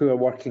staff who are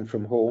working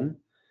from home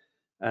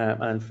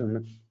and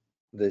from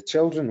the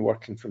children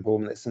working from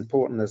home, it's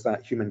important as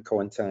that human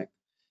contact.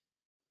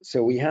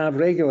 So we have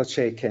regular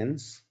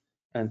check-ins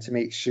and to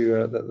make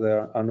sure that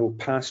there are no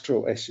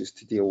pastoral issues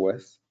to deal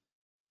with,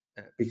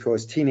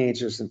 because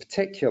teenagers in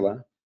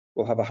particular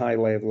will have a high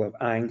level of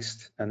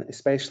angst, and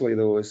especially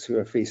those who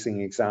are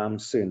facing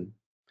exams soon.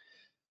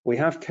 We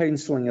have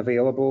counselling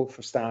available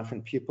for staff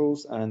and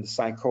pupils and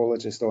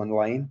psychologists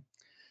online,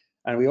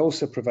 and we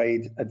also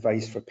provide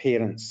advice for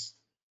parents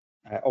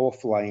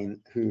offline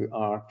who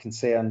are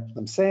concerned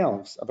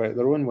themselves about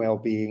their own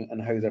well-being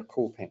and how they're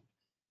coping.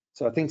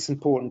 So I think it's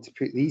important to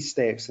put these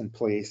steps in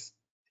place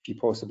if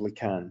you possibly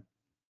can.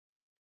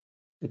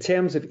 In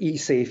terms of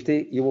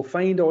e-safety, you will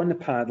find on the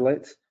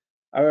Padlet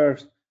our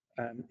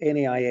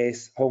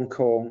NAIS Hong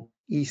Kong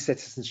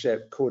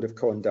e-citizenship code of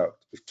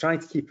conduct. We've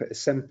tried to keep it as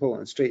simple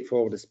and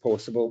straightforward as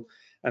possible,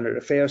 and it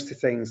refers to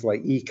things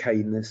like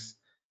e-kindness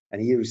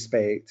and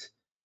e-respect.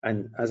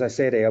 And as I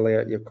said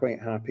earlier, we're quite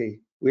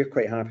happy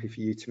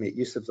for you to make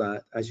use of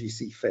that as you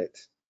see fit.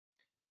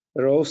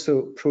 There are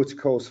also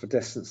protocols for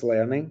distance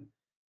learning,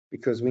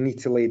 because we need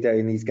to lay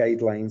down these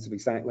guidelines of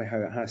exactly how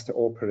it has to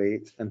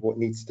operate and what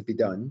needs to be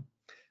done,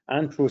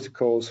 and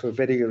protocols for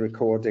video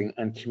recording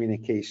and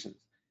communications.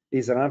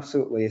 These are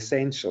absolutely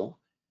essential,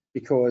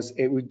 because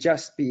it would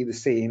just be the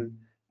same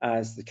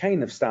as the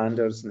kind of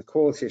standards and the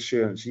quality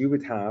assurance you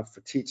would have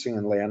for teaching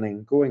and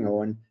learning going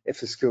on if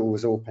the school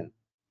was open.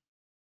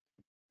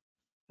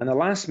 And the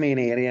last main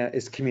area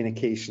is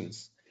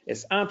communications.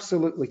 It's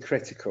absolutely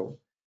critical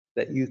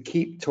that you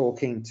keep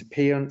talking to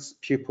parents,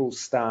 pupils,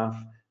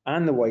 staff,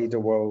 and the wider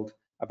world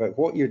about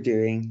what you're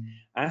doing,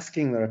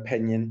 asking their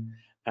opinion,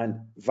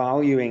 and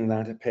valuing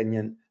that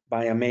opinion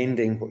by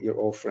amending what you're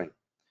offering.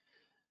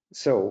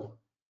 So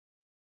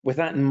with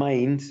that in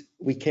mind,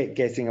 we kept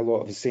getting a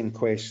lot of the same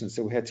questions,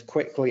 so we had to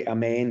quickly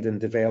amend and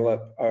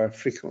develop our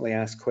frequently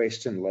asked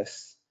question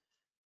lists.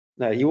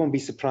 Now, you won't be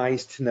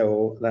surprised to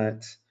know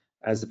that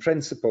as the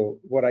principal,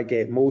 what I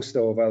get most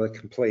of are the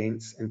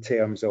complaints in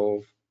terms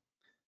of,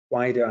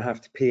 why do I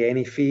have to pay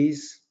any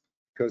fees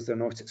because they're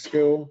not at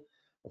school?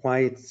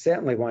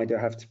 Certainly, why do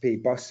I have to pay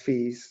bus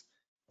fees?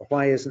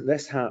 Why isn't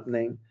this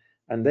happening?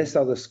 And this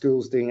other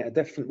school's doing it a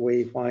different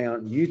way. Why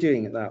aren't you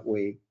doing it that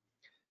way?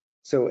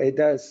 So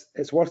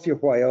it's worth your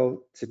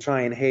while to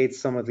try and head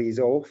some of these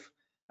off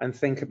and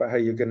think about how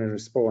you're going to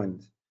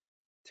respond.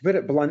 To put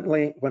it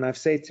bluntly, when I've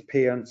said to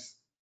parents,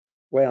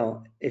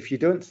 well, if you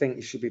don't think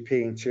you should be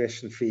paying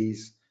tuition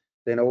fees,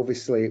 then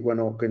obviously we're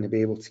not going to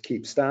be able to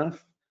keep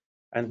staff.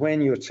 And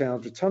when your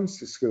child returns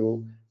to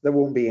school, there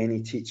won't be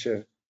any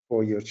teacher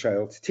for your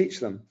child to teach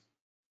them.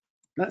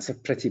 That's a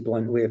pretty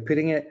blunt way of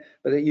putting it,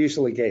 but it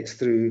usually gets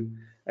through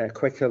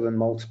quicker than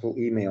multiple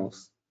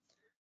emails.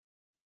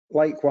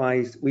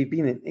 Likewise, we've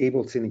been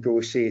able to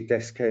negotiate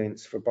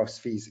discounts for bus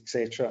fees,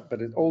 etc.,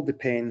 but it all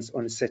depends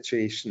on the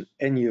situation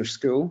in your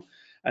school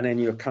and in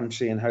your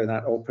country and how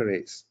that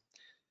operates.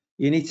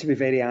 You need to be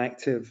very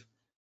active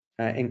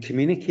in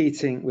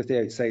communicating with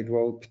the outside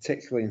world,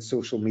 particularly in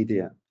social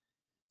media.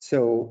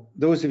 So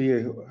those of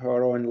you who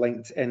are on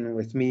LinkedIn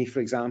with me, for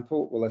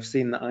example, will have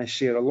seen that I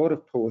share a lot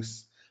of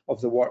posts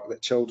of the work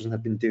that children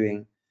have been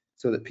doing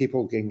so that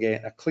people can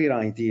get a clear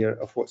idea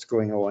of what's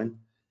going on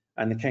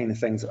and the kind of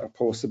things that are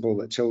possible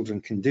that children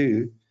can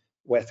do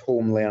with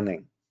home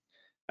learning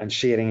and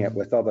sharing it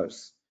with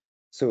others.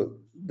 So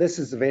this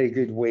is a very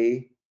good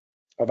way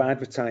of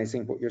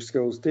advertising what your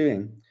school's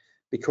doing,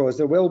 because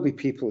there will be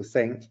people who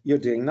think you're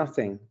doing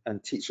nothing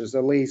and teachers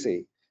are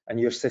lazy and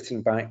you're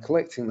sitting back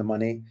collecting the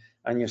money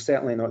and you're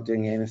certainly not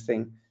doing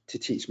anything to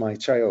teach my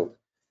child.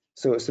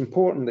 So it's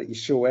important that you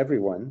show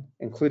everyone,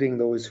 including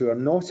those who are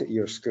not at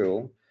your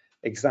school,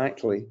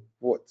 exactly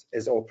what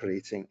is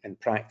operating in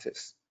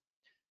practice.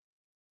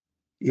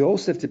 You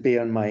also have to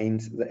bear in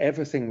mind that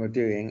everything we're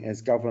doing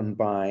is governed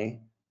by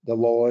the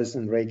laws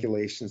and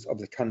regulations of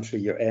the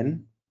country you're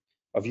in,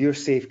 of your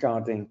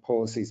safeguarding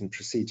policies and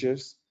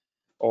procedures,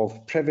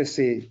 of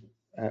privacy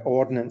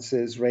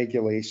ordinances,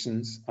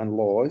 regulations and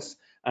laws,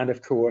 and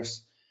of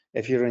course,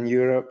 if you're in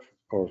Europe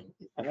or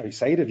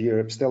outside of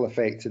Europe, still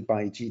affected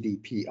by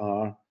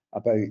GDPR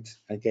about,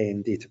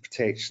 again, data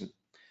protection.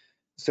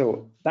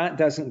 So that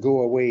doesn't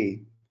go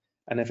away.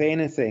 And if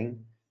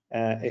anything,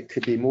 it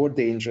could be more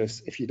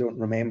dangerous if you don't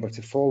remember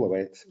to follow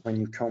it when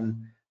you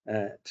come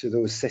to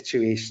those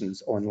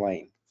situations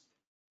online.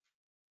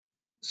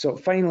 So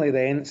finally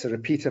then, it's a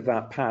repeat of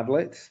that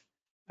Padlet,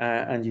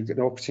 and you've got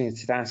an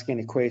opportunity to ask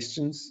any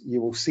questions.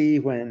 You will see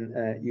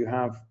when you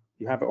have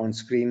it on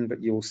screen, but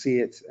you will see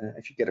it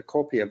if you get a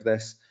copy of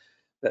this,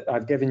 that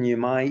I've given you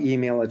my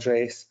email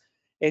address.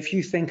 If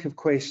you think of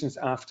questions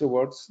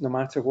afterwards, no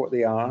matter what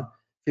they are,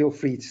 feel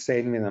free to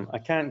send me them. I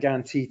can't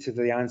guarantee to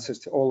the answers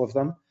to all of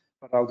them,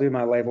 but I'll do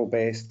my level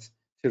best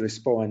to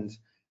respond.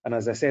 And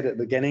as I said at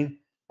the beginning,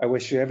 I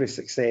wish you every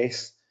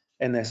success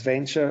in this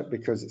venture,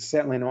 because it's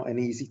certainly not an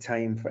easy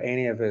time for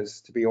any of us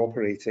to be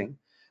operating,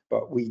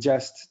 but we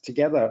just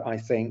together, I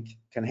think,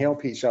 can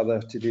help each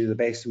other to do the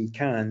best we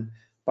can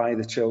by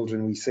the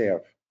children we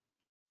serve.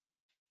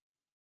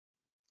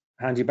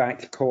 Hand you back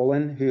to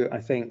Colin, who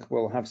I think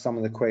will have some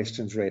of the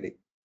questions ready.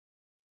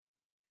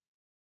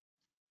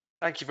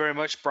 Thank you very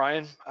much,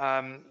 Brian.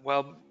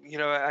 Well,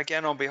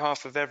 again, on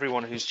behalf of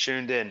everyone who's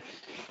tuned in,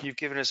 you've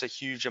given us a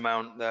huge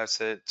amount there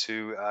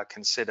to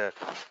consider,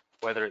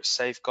 whether it's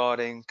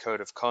safeguarding, code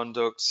of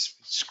conduct,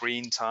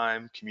 screen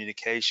time,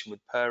 communication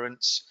with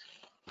parents,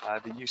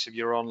 the use of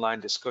your online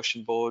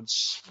discussion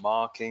boards,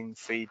 marking,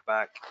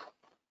 feedback,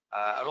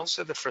 and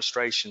also the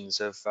frustrations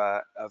of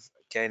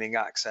gaining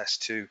access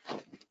to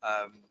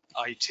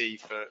IT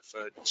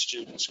for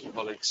students and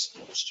colleagues,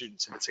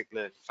 students in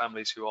particular,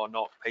 families who are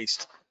not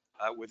based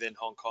within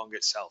Hong Kong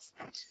itself.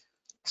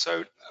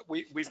 So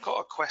we've got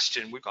a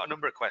question, we've got a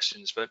number of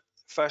questions, but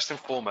first and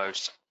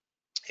foremost,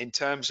 in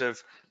terms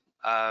of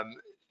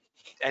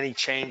any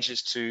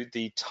changes to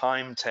the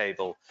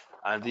timetable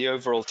and the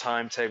overall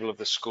timetable of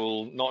the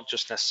school, not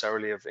just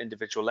necessarily of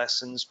individual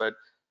lessons, but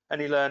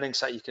any learnings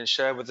that you can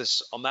share with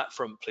us on that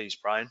front, please,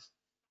 Brian?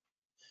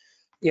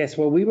 Yes,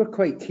 well, we were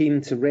quite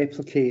keen to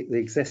replicate the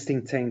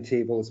existing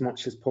timetable as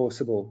much as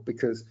possible,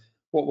 because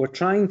what we're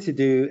trying to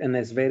do in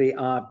this very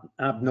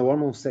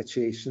abnormal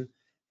situation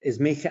is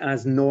make it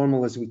as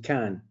normal as we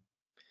can.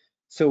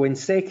 So in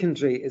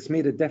secondary, it's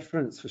made a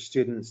difference for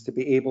students to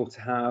be able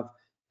to have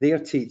their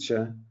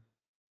teacher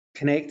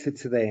connected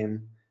to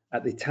them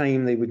at the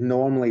time they would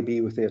normally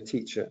be with their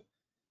teacher.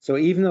 So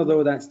even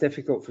although that's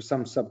difficult for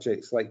some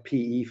subjects like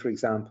PE, for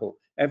example,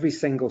 every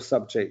single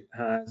subject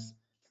has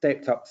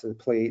stepped up to the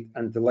plate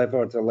and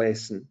delivered a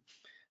lesson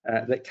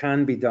that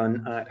can be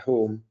done at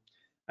home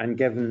and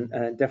given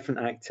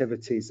different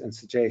activities and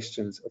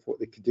suggestions of what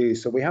they could do.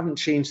 So we haven't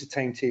changed the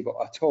timetable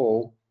at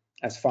all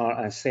as far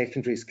as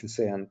secondary is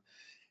concerned.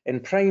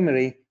 In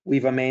primary,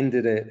 we've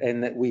amended it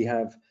in that we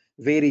have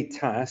varied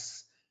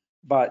tasks,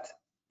 but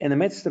in the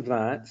midst of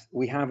that,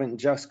 we haven't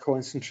just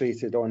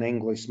concentrated on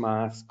English,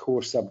 maths,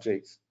 core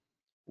subjects.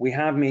 We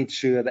have made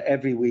sure that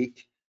every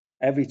week,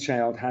 every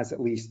child has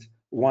at least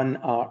one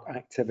art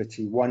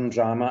activity, one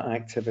drama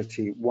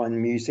activity,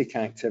 one music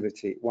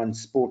activity, one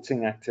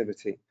sporting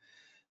activity,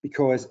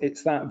 because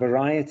it's that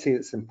variety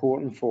that's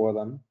important for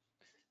them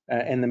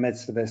in the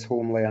midst of this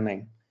home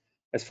learning.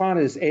 As far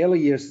as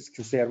early years is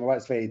concerned, well,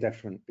 that's very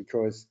different,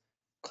 because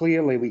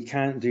clearly we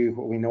can't do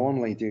what we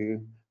normally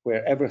do,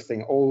 where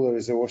everything, all the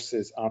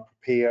resources are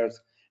prepared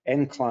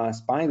in class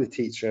by the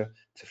teacher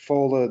to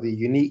follow the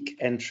unique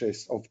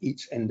interests of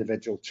each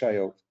individual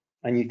child.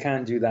 And you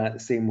can't do that the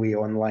same way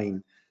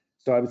online.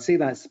 So I would say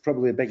that's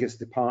probably the biggest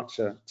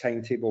departure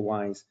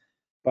timetable-wise.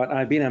 But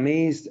I've been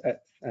amazed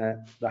at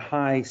the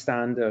high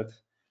standard,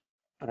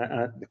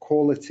 at the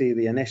quality,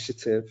 the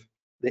initiative,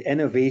 the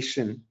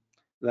innovation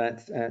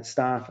that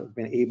staff have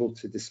been able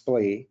to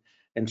display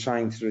in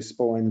trying to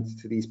respond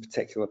to these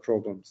particular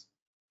problems.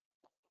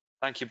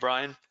 Thank you,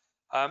 Brian.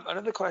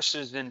 Another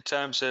question is in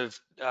terms of,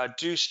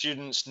 do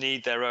students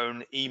need their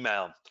own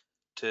email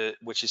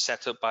which is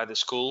set up by the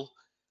school?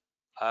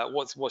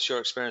 What's your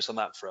experience on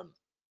that front?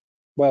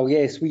 Well,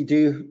 yes, we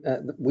do.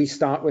 We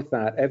start with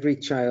that. Every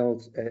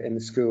child in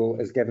the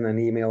school is given an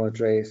email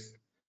address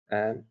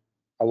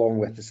along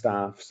with the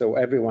staff. So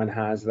everyone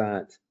has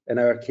that. In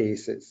our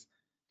case, it's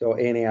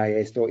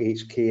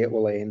 .nis.hk it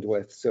will end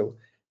with. So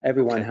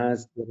everyone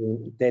has their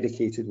own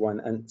dedicated one,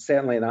 and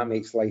certainly that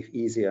makes life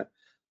easier.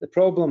 The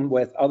problem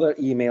with other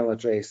email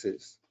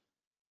addresses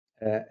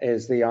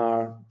is they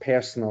are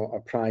personal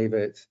or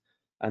private,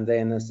 and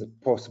then there's the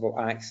possible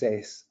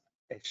access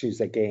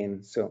issues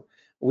again. So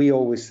we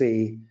always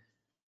say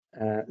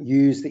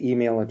use the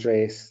email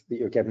address that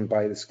you're given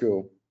by the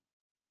school.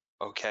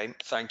 Okay,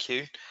 thank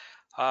you.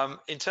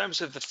 In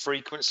terms of the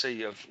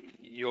frequency of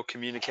your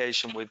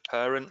communication with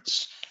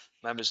parents,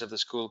 members of the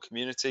school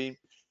community,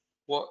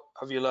 what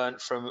have you learned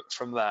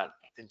from that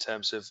in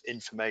terms of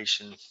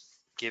information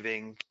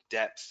giving,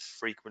 depth,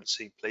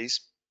 frequency,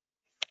 please?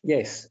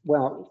 Yes,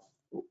 well,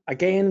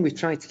 again, we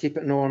try to keep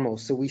it normal.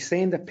 So we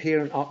send a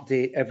parent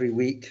update every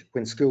week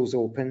when school's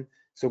open.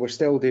 So we're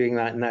still doing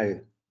that now.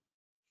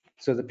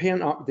 So the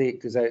parent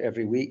update goes out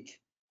every week.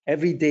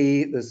 Every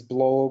day there's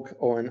blog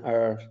on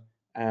our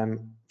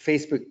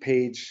Facebook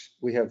page.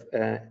 We have,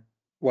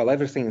 well,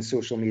 everything in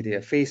social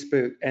media,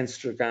 Facebook,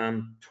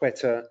 Instagram,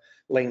 Twitter,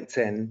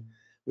 LinkedIn.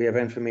 We have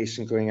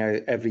information going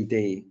out every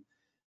day.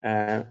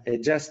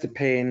 It just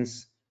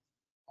depends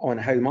on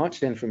how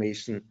much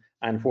information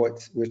and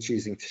what we're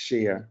choosing to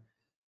share.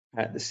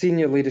 The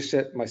senior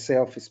leadership,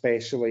 myself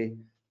especially,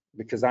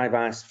 because I've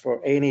asked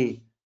for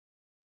any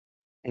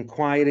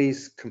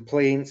inquiries,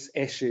 complaints,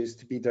 issues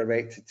to be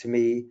directed to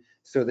me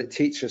so that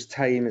teachers'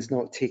 time is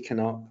not taken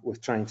up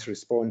with trying to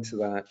respond to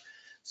that.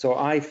 So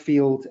I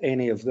field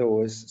any of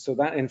those. So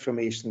that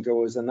information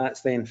goes, and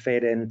that's then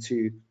fed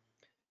into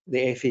the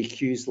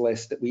FAQs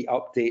list that we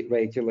update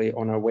regularly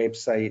on our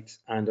website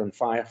and on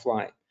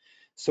Firefly.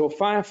 So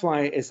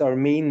Firefly is our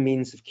main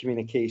means of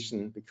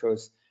communication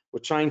because we're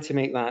trying to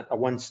make that a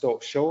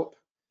one-stop shop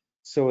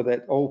so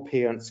that all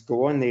parents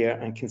go on there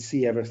and can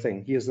see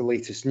everything. Here's the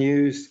latest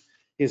news,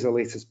 here's the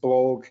latest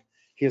blog,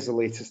 here's the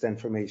latest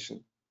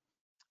information.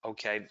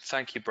 Okay,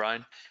 thank you,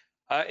 Brian.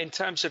 In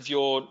terms of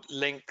your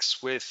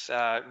links with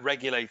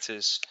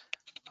regulators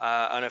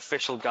and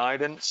official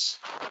guidance,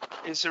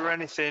 is there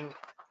anything,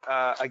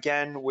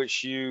 again,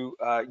 which you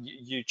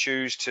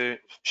choose to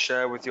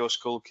share with your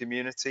school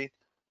community?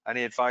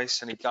 Any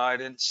advice, any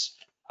guidance?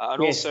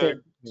 And Yes, also,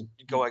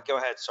 go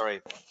ahead,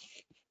 sorry.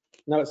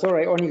 No, it's all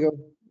right, on you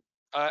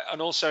go.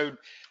 And also,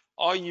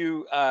 are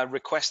you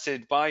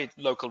requested by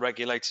local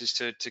regulators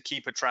to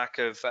keep a track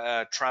of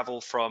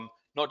travel from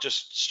not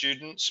just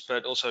students,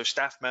 but also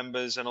staff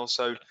members and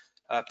also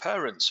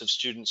parents of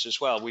students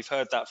as well? We've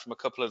heard that from a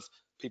couple of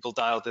people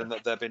dialed in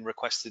that they've been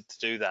requested to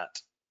do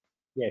that.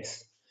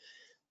 Yes.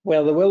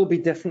 Well, there will be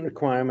different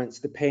requirements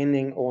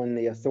depending on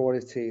the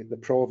authority, the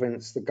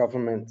province, the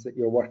government that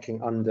you're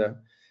working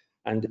under,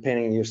 and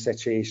depending on your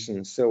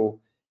situation.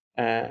 So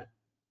a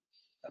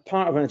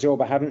part of my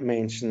job I haven't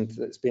mentioned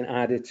that's been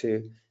added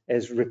to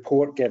is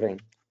report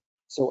giving.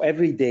 So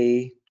every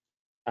day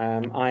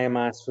I am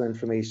asked for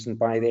information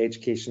by the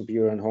Education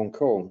Bureau in Hong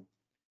Kong.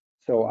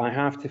 So I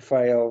have to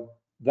file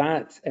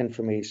that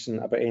information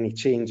about any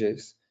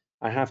changes.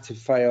 I have to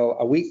file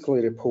a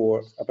weekly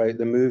report about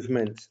the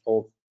movement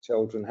of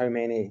children, how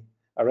many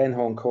are in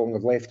Hong Kong,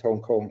 have left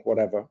Hong Kong,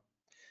 whatever.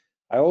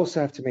 I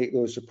also have to make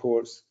those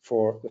reports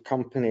for the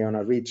company on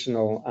a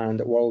regional and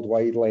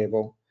worldwide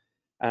level.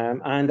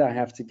 And I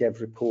have to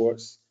give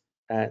reports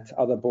to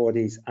other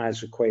bodies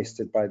as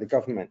requested by the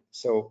government.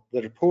 So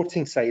the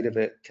reporting side of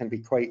it can be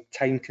quite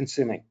time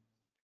consuming.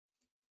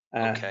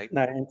 Okay.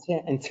 Now,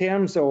 in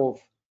terms of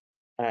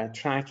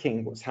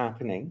tracking what's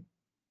happening,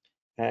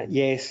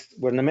 yes,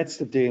 we're in the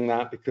midst of doing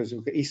that because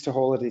we've got Easter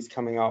holidays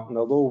coming up. And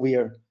although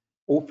we're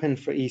open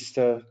for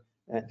Easter,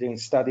 doing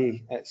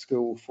study at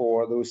school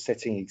for those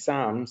sitting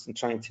exams and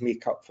trying to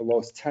make up for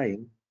lost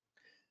time,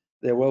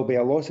 there will be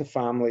a lot of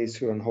families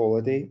who are on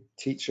holiday,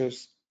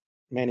 teachers,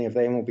 many of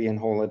them will be on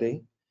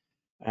holiday.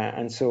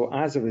 And so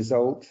as a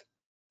result,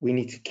 we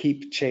need to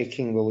keep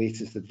checking the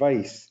latest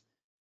advice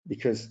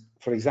because,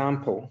 for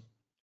example,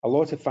 a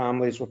lot of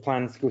families were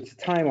planning to go to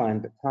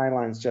Thailand, but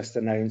Thailand's just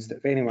announced that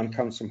if anyone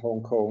comes from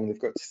Hong Kong,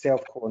 they've got to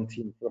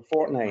self-quarantine for a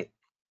fortnight,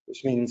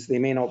 which means they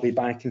may not be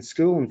back in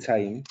school in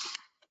time.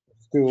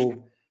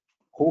 School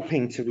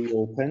hoping to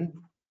reopen.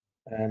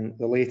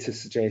 The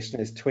latest suggestion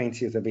is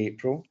 20th of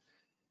April.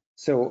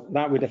 So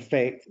that would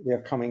affect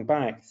their coming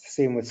back.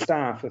 Same with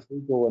staff. If they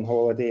go on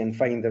holiday and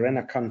find they're in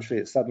a country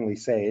that suddenly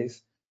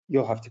says,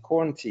 you'll have to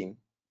quarantine.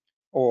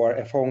 Or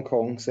if Hong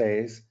Kong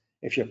says,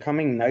 if you're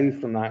coming now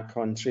from that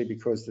country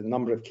because the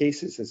number of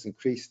cases has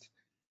increased,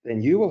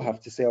 then you will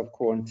have to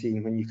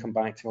self-quarantine when you come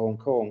back to Hong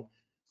Kong.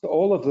 So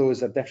all of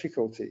those are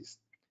difficulties.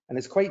 And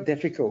it's quite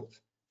difficult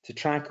to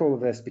track all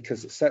of this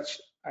because it's such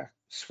a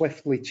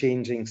swiftly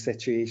changing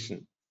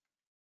situation.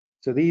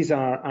 So these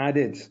are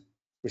added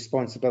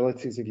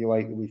responsibilities, if you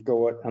like, that we've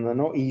got, and they're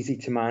not easy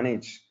to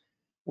manage.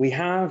 We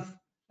have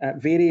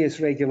various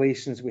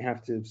regulations we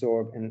have to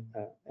absorb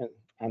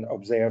and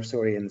observe,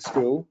 in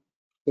school.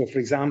 So for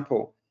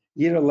example,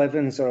 year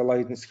 11s are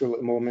allowed in school at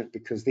the moment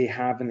because they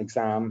have an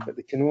exam, but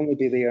they can only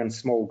be there in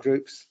small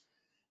groups.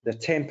 Their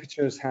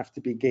temperatures have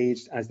to be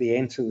gauged as they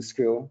enter the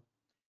school.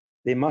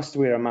 They must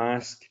wear a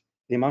mask.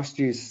 They must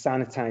use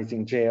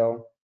sanitizing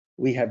gel.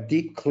 We have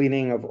deep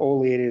cleaning of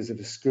all areas of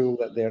the school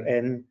that they're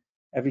in.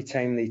 Every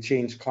time they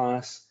change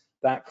class,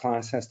 that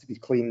class has to be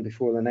cleaned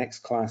before the next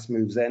class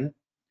moves in.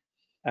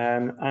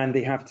 And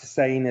they have to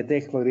sign a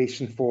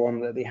declaration form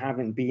that they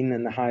haven't been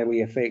in the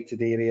highly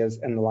affected areas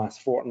in the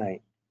last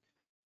fortnight.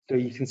 So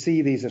you can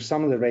see these are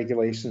some of the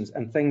regulations,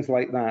 and things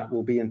like that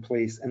will be in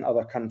place in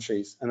other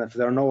countries. And if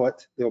they're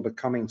not, they'll be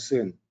coming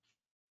soon.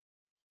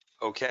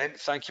 Okay,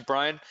 thank you,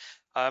 Brian.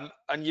 And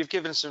you've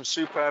given some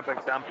superb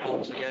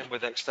examples, again,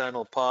 with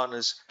external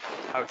partners,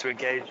 how to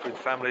engage with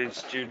families,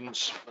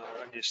 students,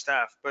 and your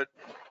staff. But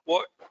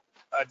what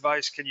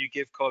advice can you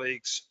give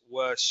colleagues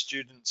where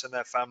students and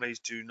their families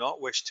do not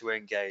wish to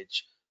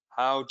engage?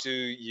 How do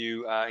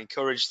you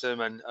encourage them,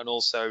 and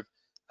also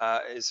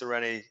is there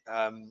any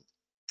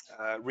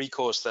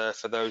recourse there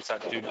for those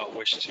that do not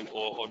wish to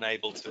or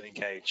unable to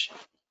engage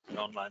in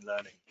online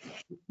learning?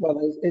 Well,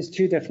 it's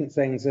two different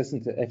things,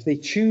 isn't it? If they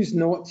choose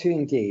not to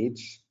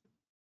engage,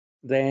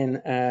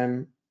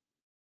 then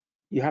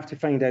you have to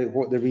find out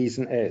what the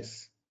reason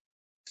is.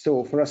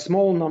 So for a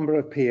small number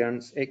of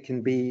parents, it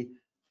can be,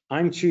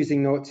 I'm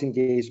choosing not to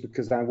engage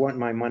because I want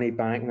my money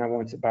back and I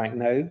want it back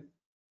now.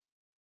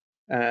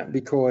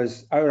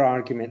 Because our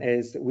argument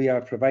is that we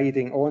are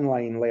providing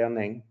online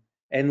learning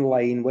in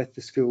line with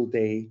the school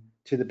day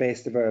to the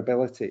best of our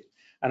ability.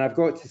 And I've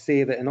got to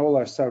say that in all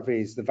our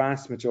surveys, the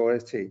vast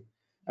majority,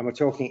 and we're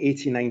talking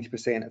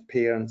 80–90% of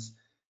parents,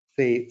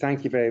 say,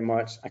 thank you very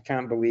much. I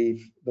can't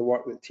believe the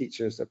work that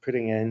teachers are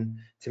putting in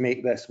to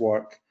make this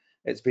work.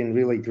 It's been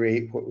really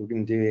great what we've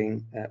been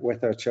doing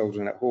with our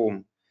children at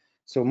home.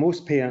 So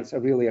most parents are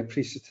really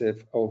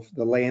appreciative of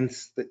the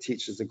lengths that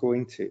teachers are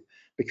going to,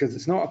 because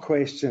it's not a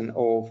question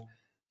of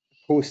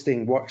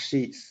posting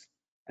worksheets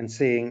and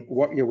saying,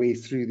 work your way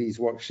through these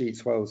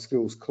worksheets while the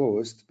school's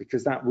closed,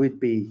 because that would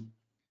be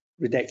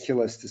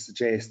ridiculous to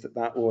suggest that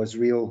that was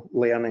real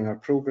learning or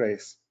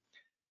progress.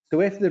 So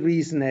if the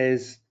reason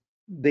is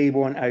they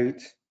want out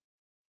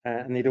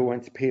and they don't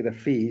want to pay their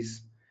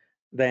fees,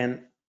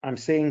 then I'm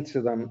saying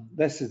to them,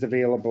 this is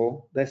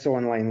available, this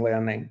online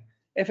learning.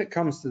 If it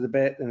comes to the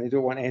bit and they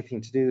don't want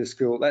anything to do with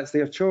school, that's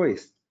their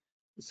choice.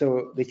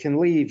 So they can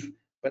leave,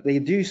 but they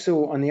do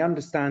so on the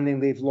understanding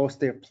they've lost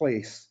their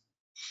place.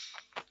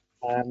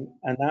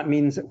 And that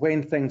means that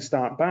when things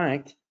start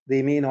back,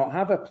 they may not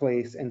have a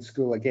place in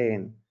school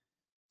again.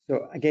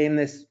 So again,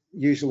 this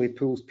usually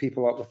pulls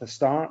people up with a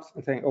start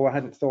and think, oh, I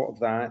hadn't thought of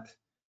that.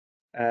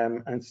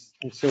 And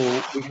so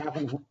we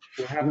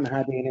haven't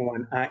had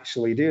anyone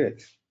actually do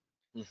it.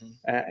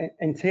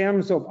 In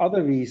terms of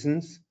other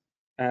reasons,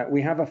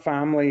 we have a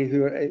family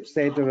who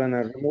said they're in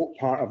a remote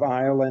part of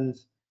Ireland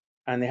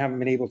and they haven't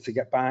been able to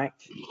get back.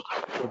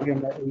 So they're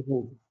not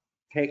able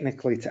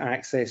technically to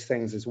access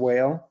things as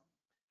well.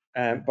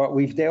 But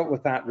we've dealt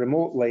with that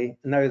remotely.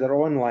 Now they're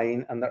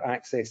online and they're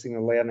accessing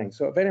the learning.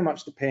 So it very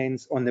much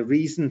depends on the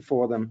reason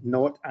for them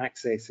not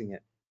accessing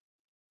it.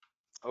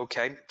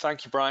 Okay,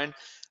 thank you, Brian.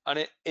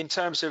 And in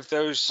terms of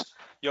those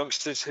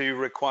youngsters who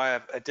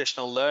require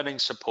additional learning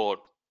support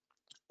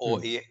or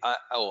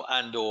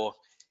or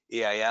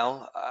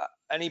EAL,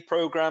 any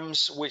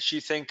programs which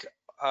you think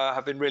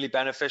have been really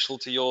beneficial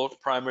to your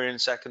primary and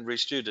secondary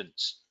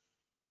students?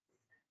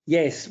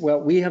 Yes,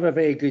 well, we have a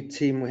very good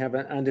team. We have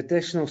an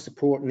additional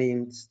support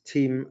needs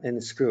team in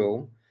the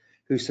school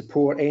who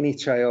support any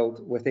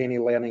child with any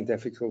learning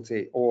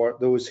difficulty or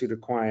those who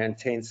require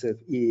intensive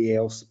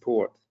EAL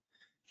support.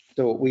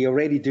 So we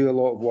already do a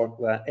lot of work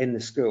that in the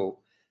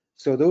school.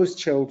 So those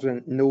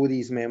children know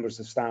these members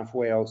of staff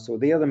well. So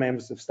they are the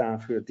members of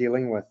staff who are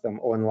dealing with them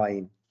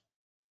online.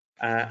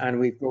 And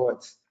we've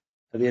got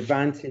the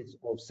advantage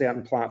of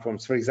certain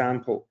platforms. For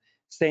example,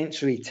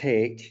 Century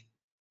Tech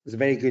is a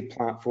very good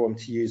platform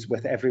to use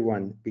with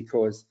everyone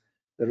because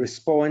the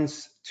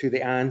response to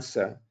the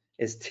answer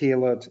is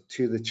tailored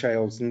to the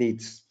child's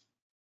needs.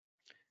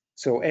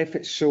 So if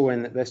it's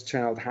showing that this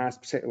child has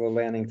particular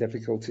learning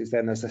difficulties,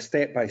 then there's a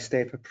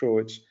step-by-step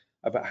approach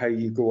about how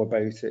you go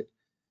about it.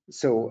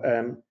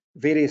 So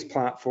various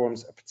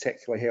platforms are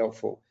particularly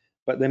helpful.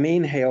 But the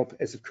main help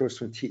is, of course,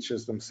 from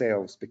teachers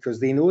themselves, because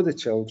they know the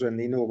children,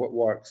 they know what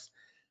works.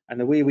 And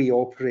the way we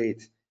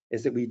operate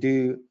is that we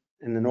do,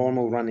 in the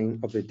normal running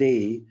of the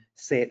day,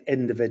 set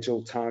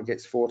individual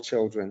targets for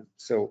children.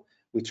 So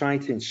we try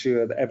to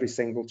ensure that every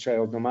single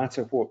child, no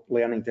matter what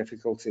learning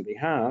difficulty they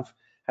have,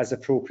 has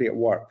appropriate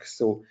work.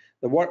 So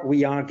the work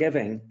we are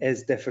giving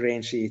is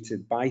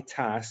differentiated by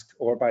task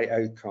or by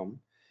outcome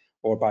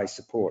or by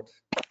support.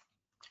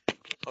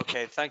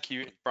 Okay, thank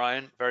you,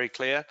 Brian. Very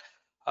clear.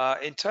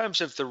 In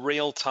terms of the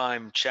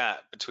real-time chat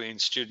between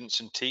students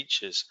and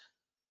teachers,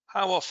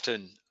 how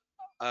often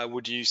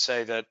would you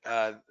say that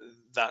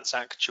that's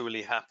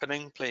actually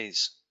happening,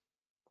 please?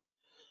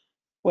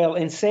 Well,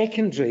 in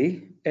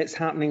secondary, it's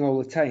happening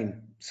all the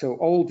time. So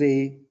all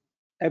day,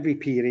 every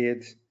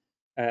period,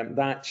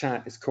 that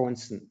chat is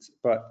constant,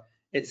 but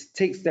it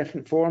takes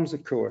different forms,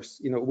 of course.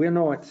 You know, we're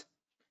not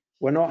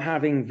We're not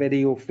having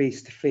video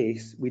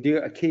face-to-face. We do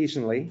it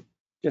occasionally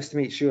just to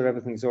make sure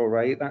everything's all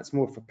right. That's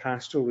more for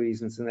pastoral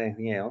reasons than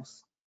anything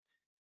else.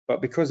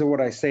 But because of what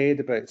I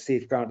said about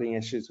safeguarding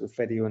issues with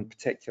video in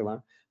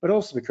particular, but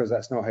also because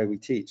that's not how we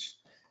teach.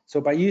 So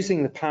by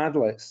using the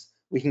Padlets,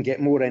 we can get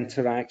more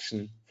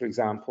interaction. For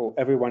example,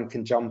 everyone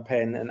can jump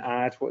in and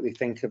add what they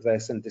think of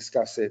this and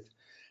discuss it.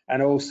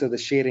 And also the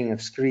sharing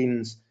of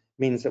screens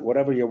means that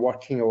whatever you're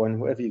working on,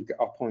 whatever you've got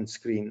up on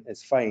screen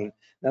is fine.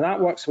 Now that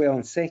works well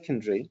in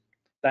secondary.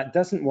 That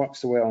doesn't work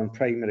so well in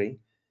primary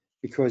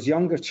because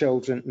younger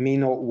children may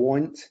not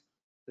want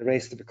the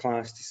rest of the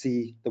class to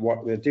see the work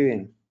they're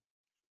doing.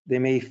 They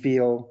may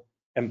feel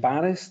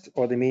embarrassed,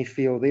 or they may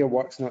feel their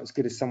work's not as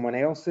good as someone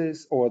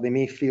else's, or they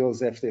may feel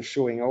as if they're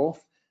showing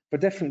off. For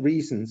different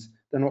reasons,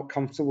 they're not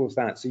comfortable with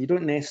that. So you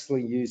don't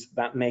necessarily use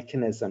that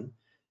mechanism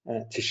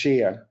to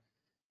share.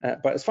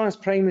 But as far as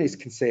primary is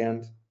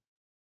concerned,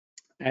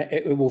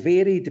 it will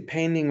vary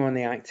depending on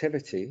the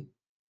activity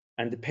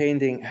and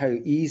depending how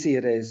easy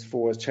it is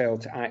for a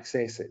child to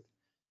access it.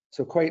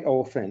 So quite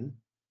often,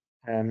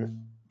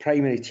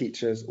 primary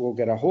teachers will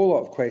get a whole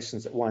lot of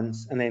questions at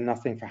once and then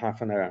nothing for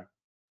half an hour.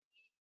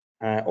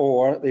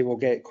 Or they will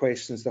get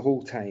questions the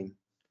whole time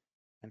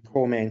and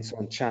comments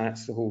on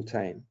chats the whole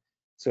time.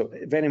 So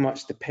it very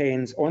much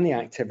depends on the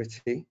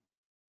activity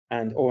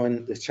and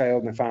on the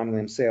child and the family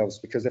themselves,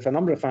 because if a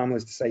number of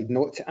families decide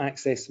not to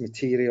access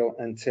material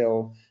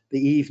until the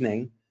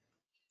evening,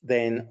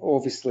 then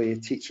obviously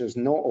the teacher's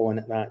not on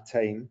at that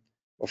time,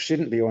 or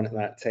shouldn't be on at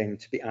that time,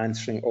 to be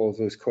answering all of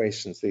those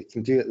questions. They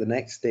can do it the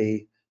next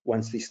day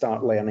once they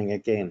start learning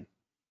again.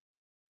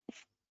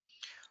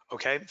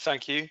 Okay,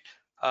 thank you.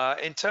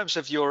 In terms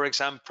of your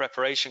exam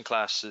preparation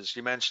classes,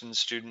 you mentioned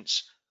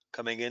students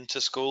coming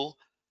into school.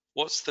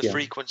 What's the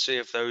frequency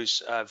of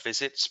those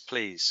visits,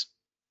 please?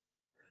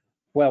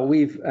 Well,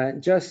 we've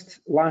just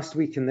last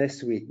week and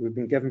this week, we've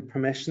been given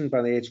permission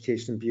by the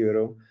Education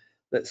Bureau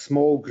that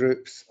small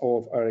groups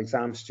of our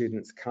exam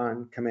students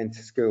can come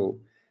into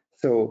school.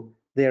 So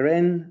they're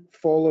in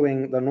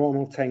following the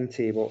normal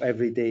timetable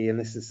every day, and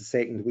this is the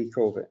second week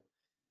of it.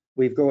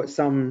 We've got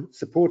some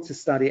supported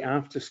study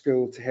after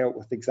school to help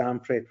with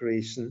exam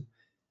preparation.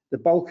 The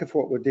bulk of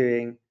what we're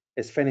doing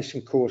is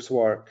finishing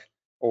coursework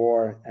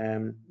or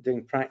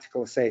doing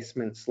practical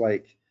assessments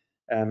like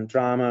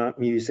drama,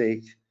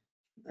 music,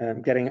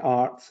 getting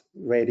art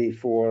ready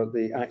for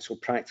the actual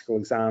practical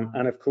exam,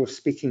 and of course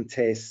speaking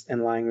tests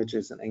in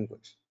languages and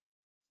English.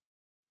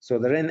 So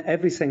they're in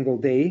every single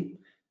day,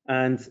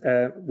 and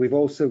we've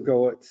also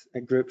got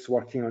groups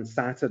working on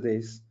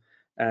Saturdays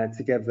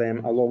to give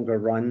them a longer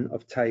run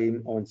of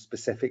time on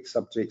specific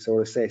subjects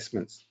or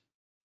assessments.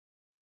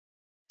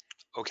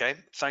 Okay,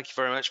 thank you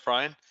very much,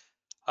 Brian.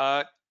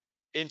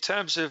 In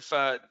terms of,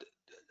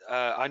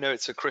 I know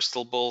it's a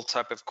crystal ball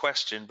type of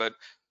question, but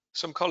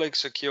some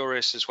colleagues are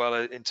curious as well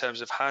in terms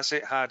of, has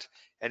it had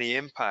any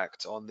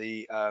impact on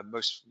the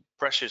most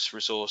precious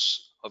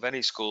resource of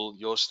any school,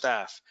 your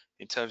staff,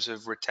 in terms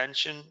of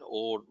retention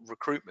or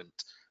recruitment,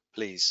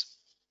 please?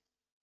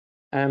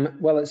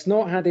 Well, it's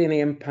not had any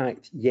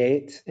impact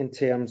yet in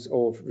terms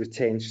of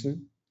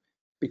retention,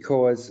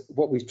 because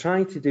what we've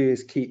tried to do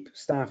is keep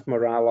staff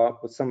morale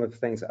up with some of the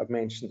things that I've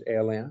mentioned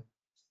earlier.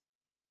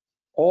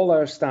 All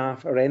our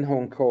staff are in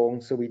Hong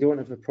Kong, so we don't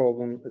have the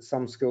problem that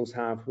some schools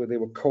have where they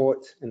were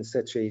caught in a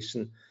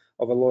situation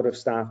of a lot of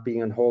staff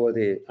being on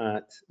holiday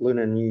at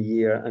Lunar New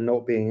Year and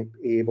not being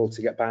able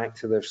to get back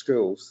to their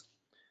schools.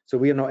 So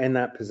we're not in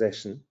that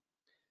position.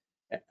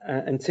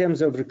 In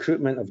terms of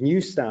recruitment of new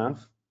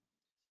staff,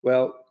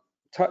 well,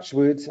 touch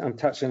wood, I'm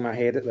touching my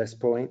head at this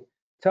point,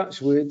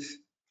 touch wood,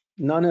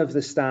 none of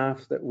the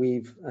staff that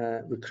we've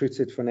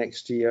recruited for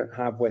next year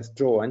have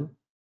withdrawn.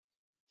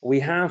 We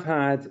have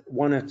had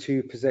one or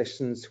two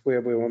positions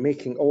where we were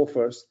making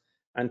offers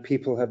and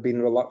people have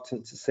been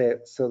reluctant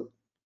to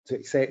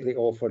accept the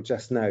offer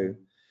just now,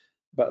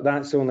 but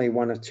that's only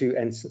one or two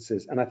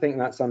instances, and I think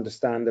that's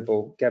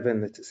understandable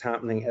given that it's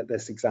happening at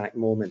this exact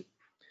moment.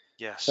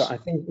 Yes. So I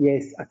think,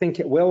 yes, I think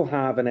it will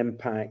have an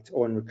impact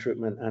on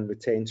recruitment and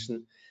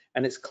retention,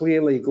 and it's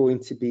clearly going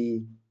to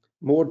be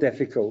more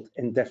difficult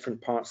in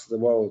different parts of the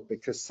world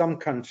because some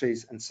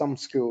countries and some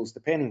schools,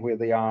 depending where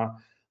they are,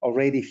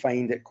 already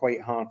find it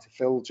quite hard to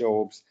fill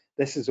jobs.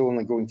 This is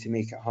only going to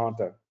make it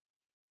harder.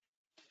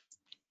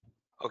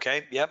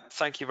 Okay, yep,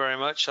 thank you very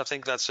much. I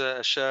think that's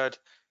a shared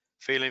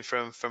feeling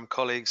from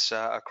colleagues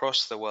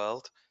across the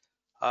world.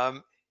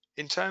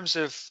 In terms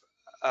of,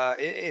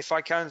 if I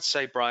can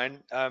say,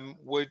 Brian,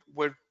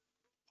 we're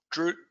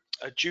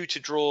due to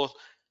draw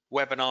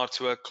webinar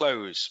to a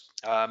close.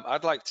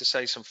 I'd like to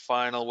say some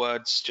final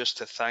words just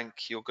to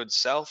thank your good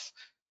self.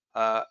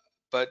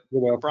 But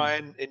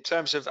Brian, in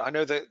terms of, I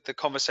know that the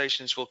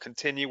conversations will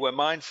continue. We're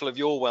mindful of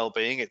your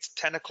well-being. It's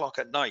 10 o'clock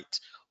at night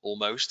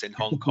almost in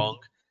Hong Kong.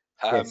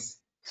 Yes.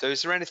 So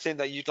is there anything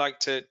that you'd like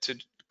to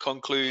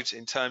conclude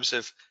in terms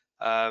of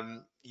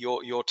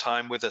your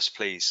time with us,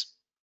 please?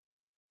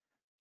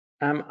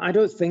 I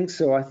don't think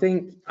so. I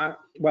think,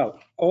 well,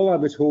 all I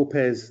would hope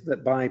is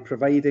that by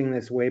providing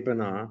this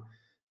webinar,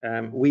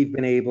 we've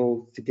been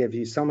able to give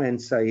you some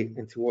insight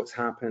into what's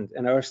happened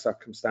in our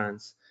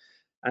circumstance,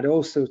 and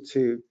also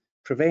to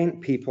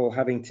prevent people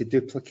having to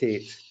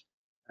duplicate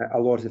a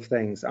lot of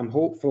things. I'm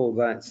hopeful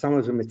that some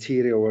of the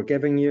material we're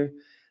giving you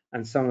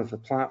and some of the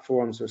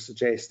platforms we're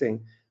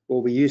suggesting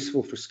will be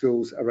useful for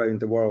schools around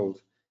the world.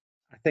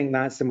 I think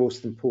that's the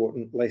most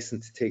important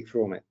lesson to take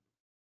from it.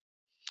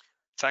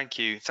 Thank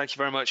you. Thank you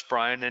very much,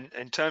 Brian. And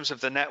in terms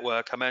of the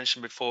network I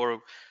mentioned before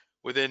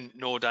within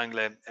Nord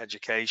Anglia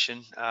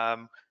Education,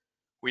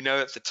 we know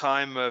at the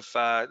time of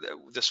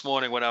this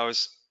morning when I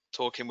was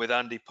talking with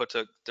Andy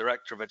Puttock,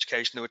 Director of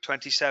Education, there were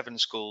 27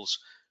 schools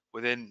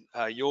within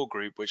your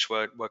group which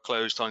were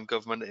closed on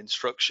government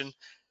instruction.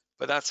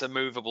 But that's a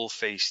movable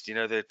feast. You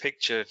know, the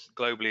picture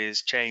globally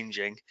is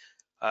changing.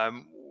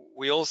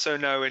 We also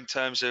know in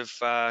terms of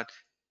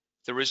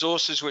the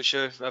resources which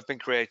have been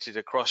created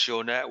across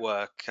your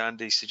network.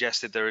 Andy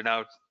suggested there are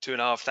now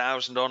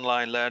 2,500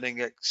 online learning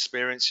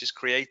experiences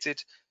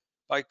created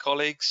by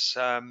colleagues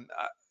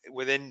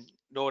within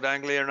Nord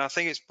Anglia, and I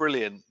think it's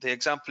brilliant. The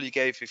example you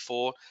gave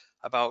before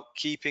about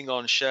keeping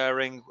on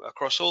sharing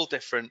across all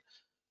different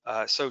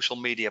social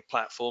media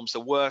platforms, the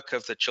work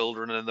of the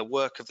children and the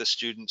work of the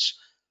students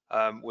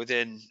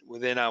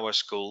within our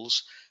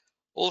schools.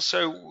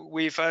 Also,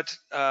 we've had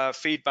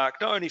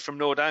feedback not only from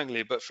Nord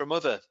Anglia but from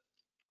other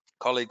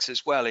colleagues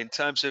as well in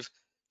terms of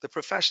the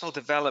professional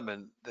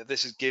development that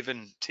this has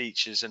given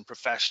teachers and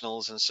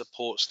professionals and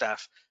support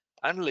staff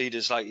and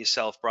leaders like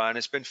yourself, Brian,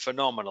 has been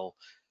phenomenal.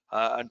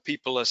 And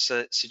people are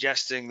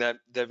suggesting that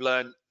they've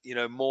learned, you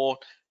know, more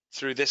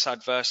through this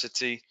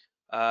adversity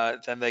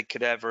than they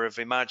could ever have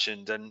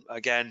imagined. And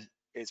again,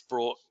 it's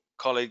brought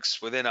colleagues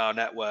within our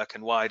network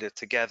and wider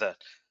together.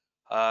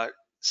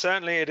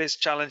 Certainly, it is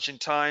challenging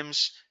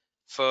times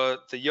for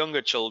the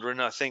younger children,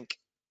 I think,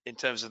 in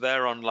terms of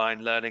their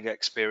online learning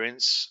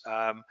experience.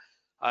 And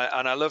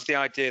I love the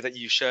idea that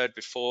you shared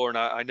before. And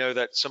I know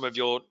that some of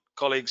your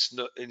colleagues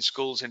in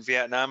schools in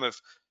Vietnam have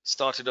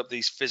started up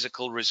these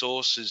physical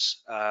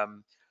resources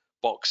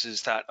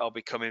boxes that are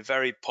becoming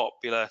very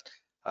popular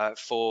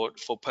for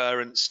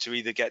parents to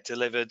either get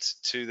delivered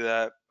to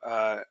their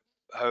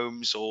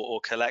homes or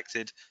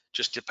collected,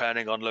 just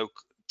depending on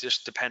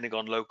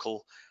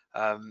local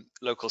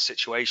local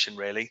situation,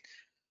 really.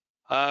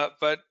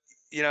 But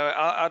you know,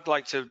 I'd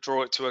like to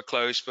draw it to a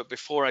close. But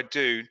before I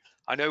do,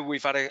 I know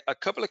we've had a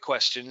couple of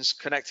questions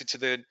connected to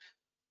the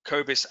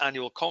COBIS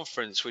annual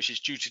conference, which is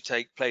due to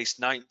take place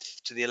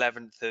 9th to the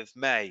 11th of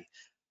May.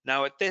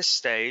 Now, at this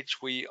stage,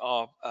 we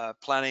are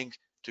planning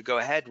to go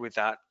ahead with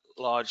that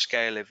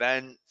large-scale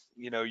event.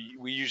 You know,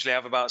 we usually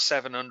have about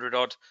 700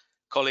 odd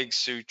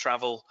colleagues who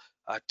travel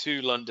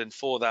to London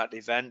for that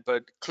event,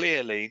 but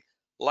clearly,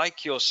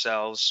 like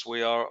yourselves,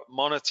 we are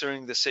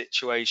monitoring the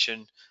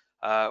situation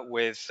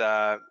with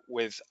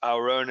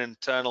our own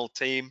internal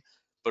team,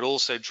 but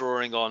also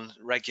drawing on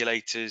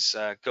regulators,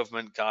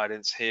 government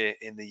guidance here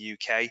in the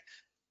UK.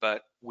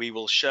 But we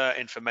will share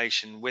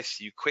information with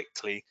you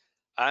quickly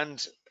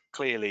and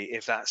clearly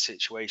if that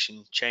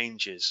situation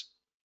changes.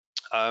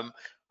 And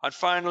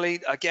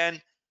finally,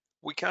 again,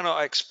 we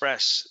cannot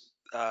express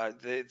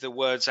the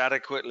words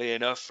adequately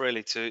enough,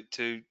 really,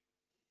 to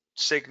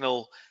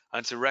signal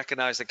and to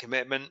recognize the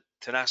commitment,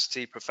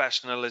 tenacity,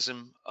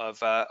 professionalism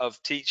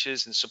of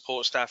teachers and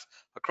support staff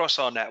across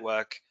our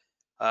network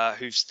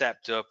who've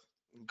stepped up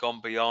and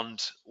gone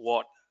beyond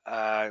what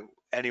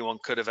anyone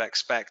could have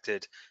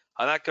expected.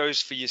 And that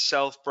goes for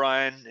yourself,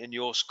 Brian, in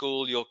your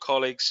school, your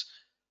colleagues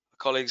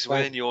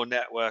within your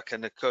network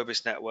and the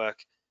COBIS network.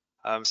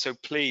 So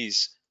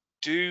please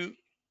do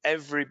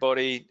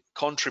everybody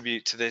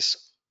contribute to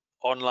this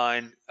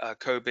online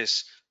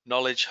COBIS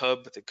knowledge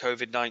hub, the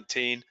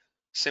COVID-19.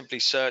 Simply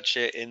search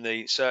it in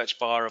the search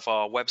bar of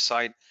our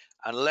website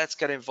and let's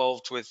get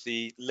involved with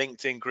the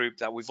LinkedIn group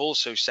that we've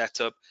also set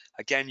up.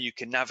 Again, you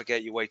can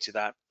navigate your way to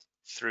that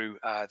through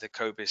the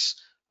COBIS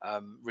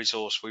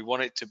resource. We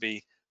want it to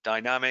be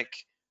dynamic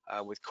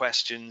with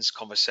questions,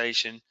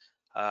 conversation,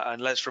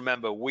 and let's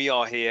remember we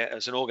are here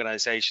as an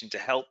organization to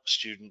help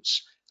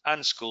students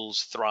and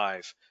schools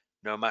thrive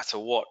no matter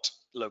what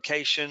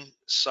location,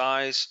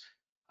 size,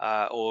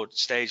 or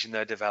stage in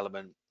their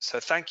development.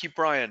 So thank you,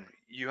 Brian.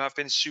 You have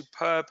been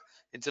superb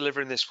in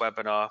delivering this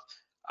webinar,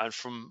 and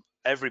from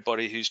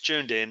everybody who's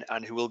tuned in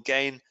and who will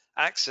gain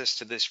access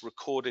to this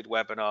recorded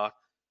webinar,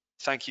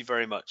 thank you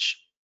very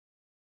much.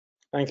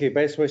 Thank you.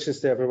 Best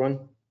wishes to everyone.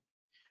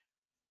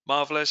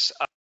 Marvelous.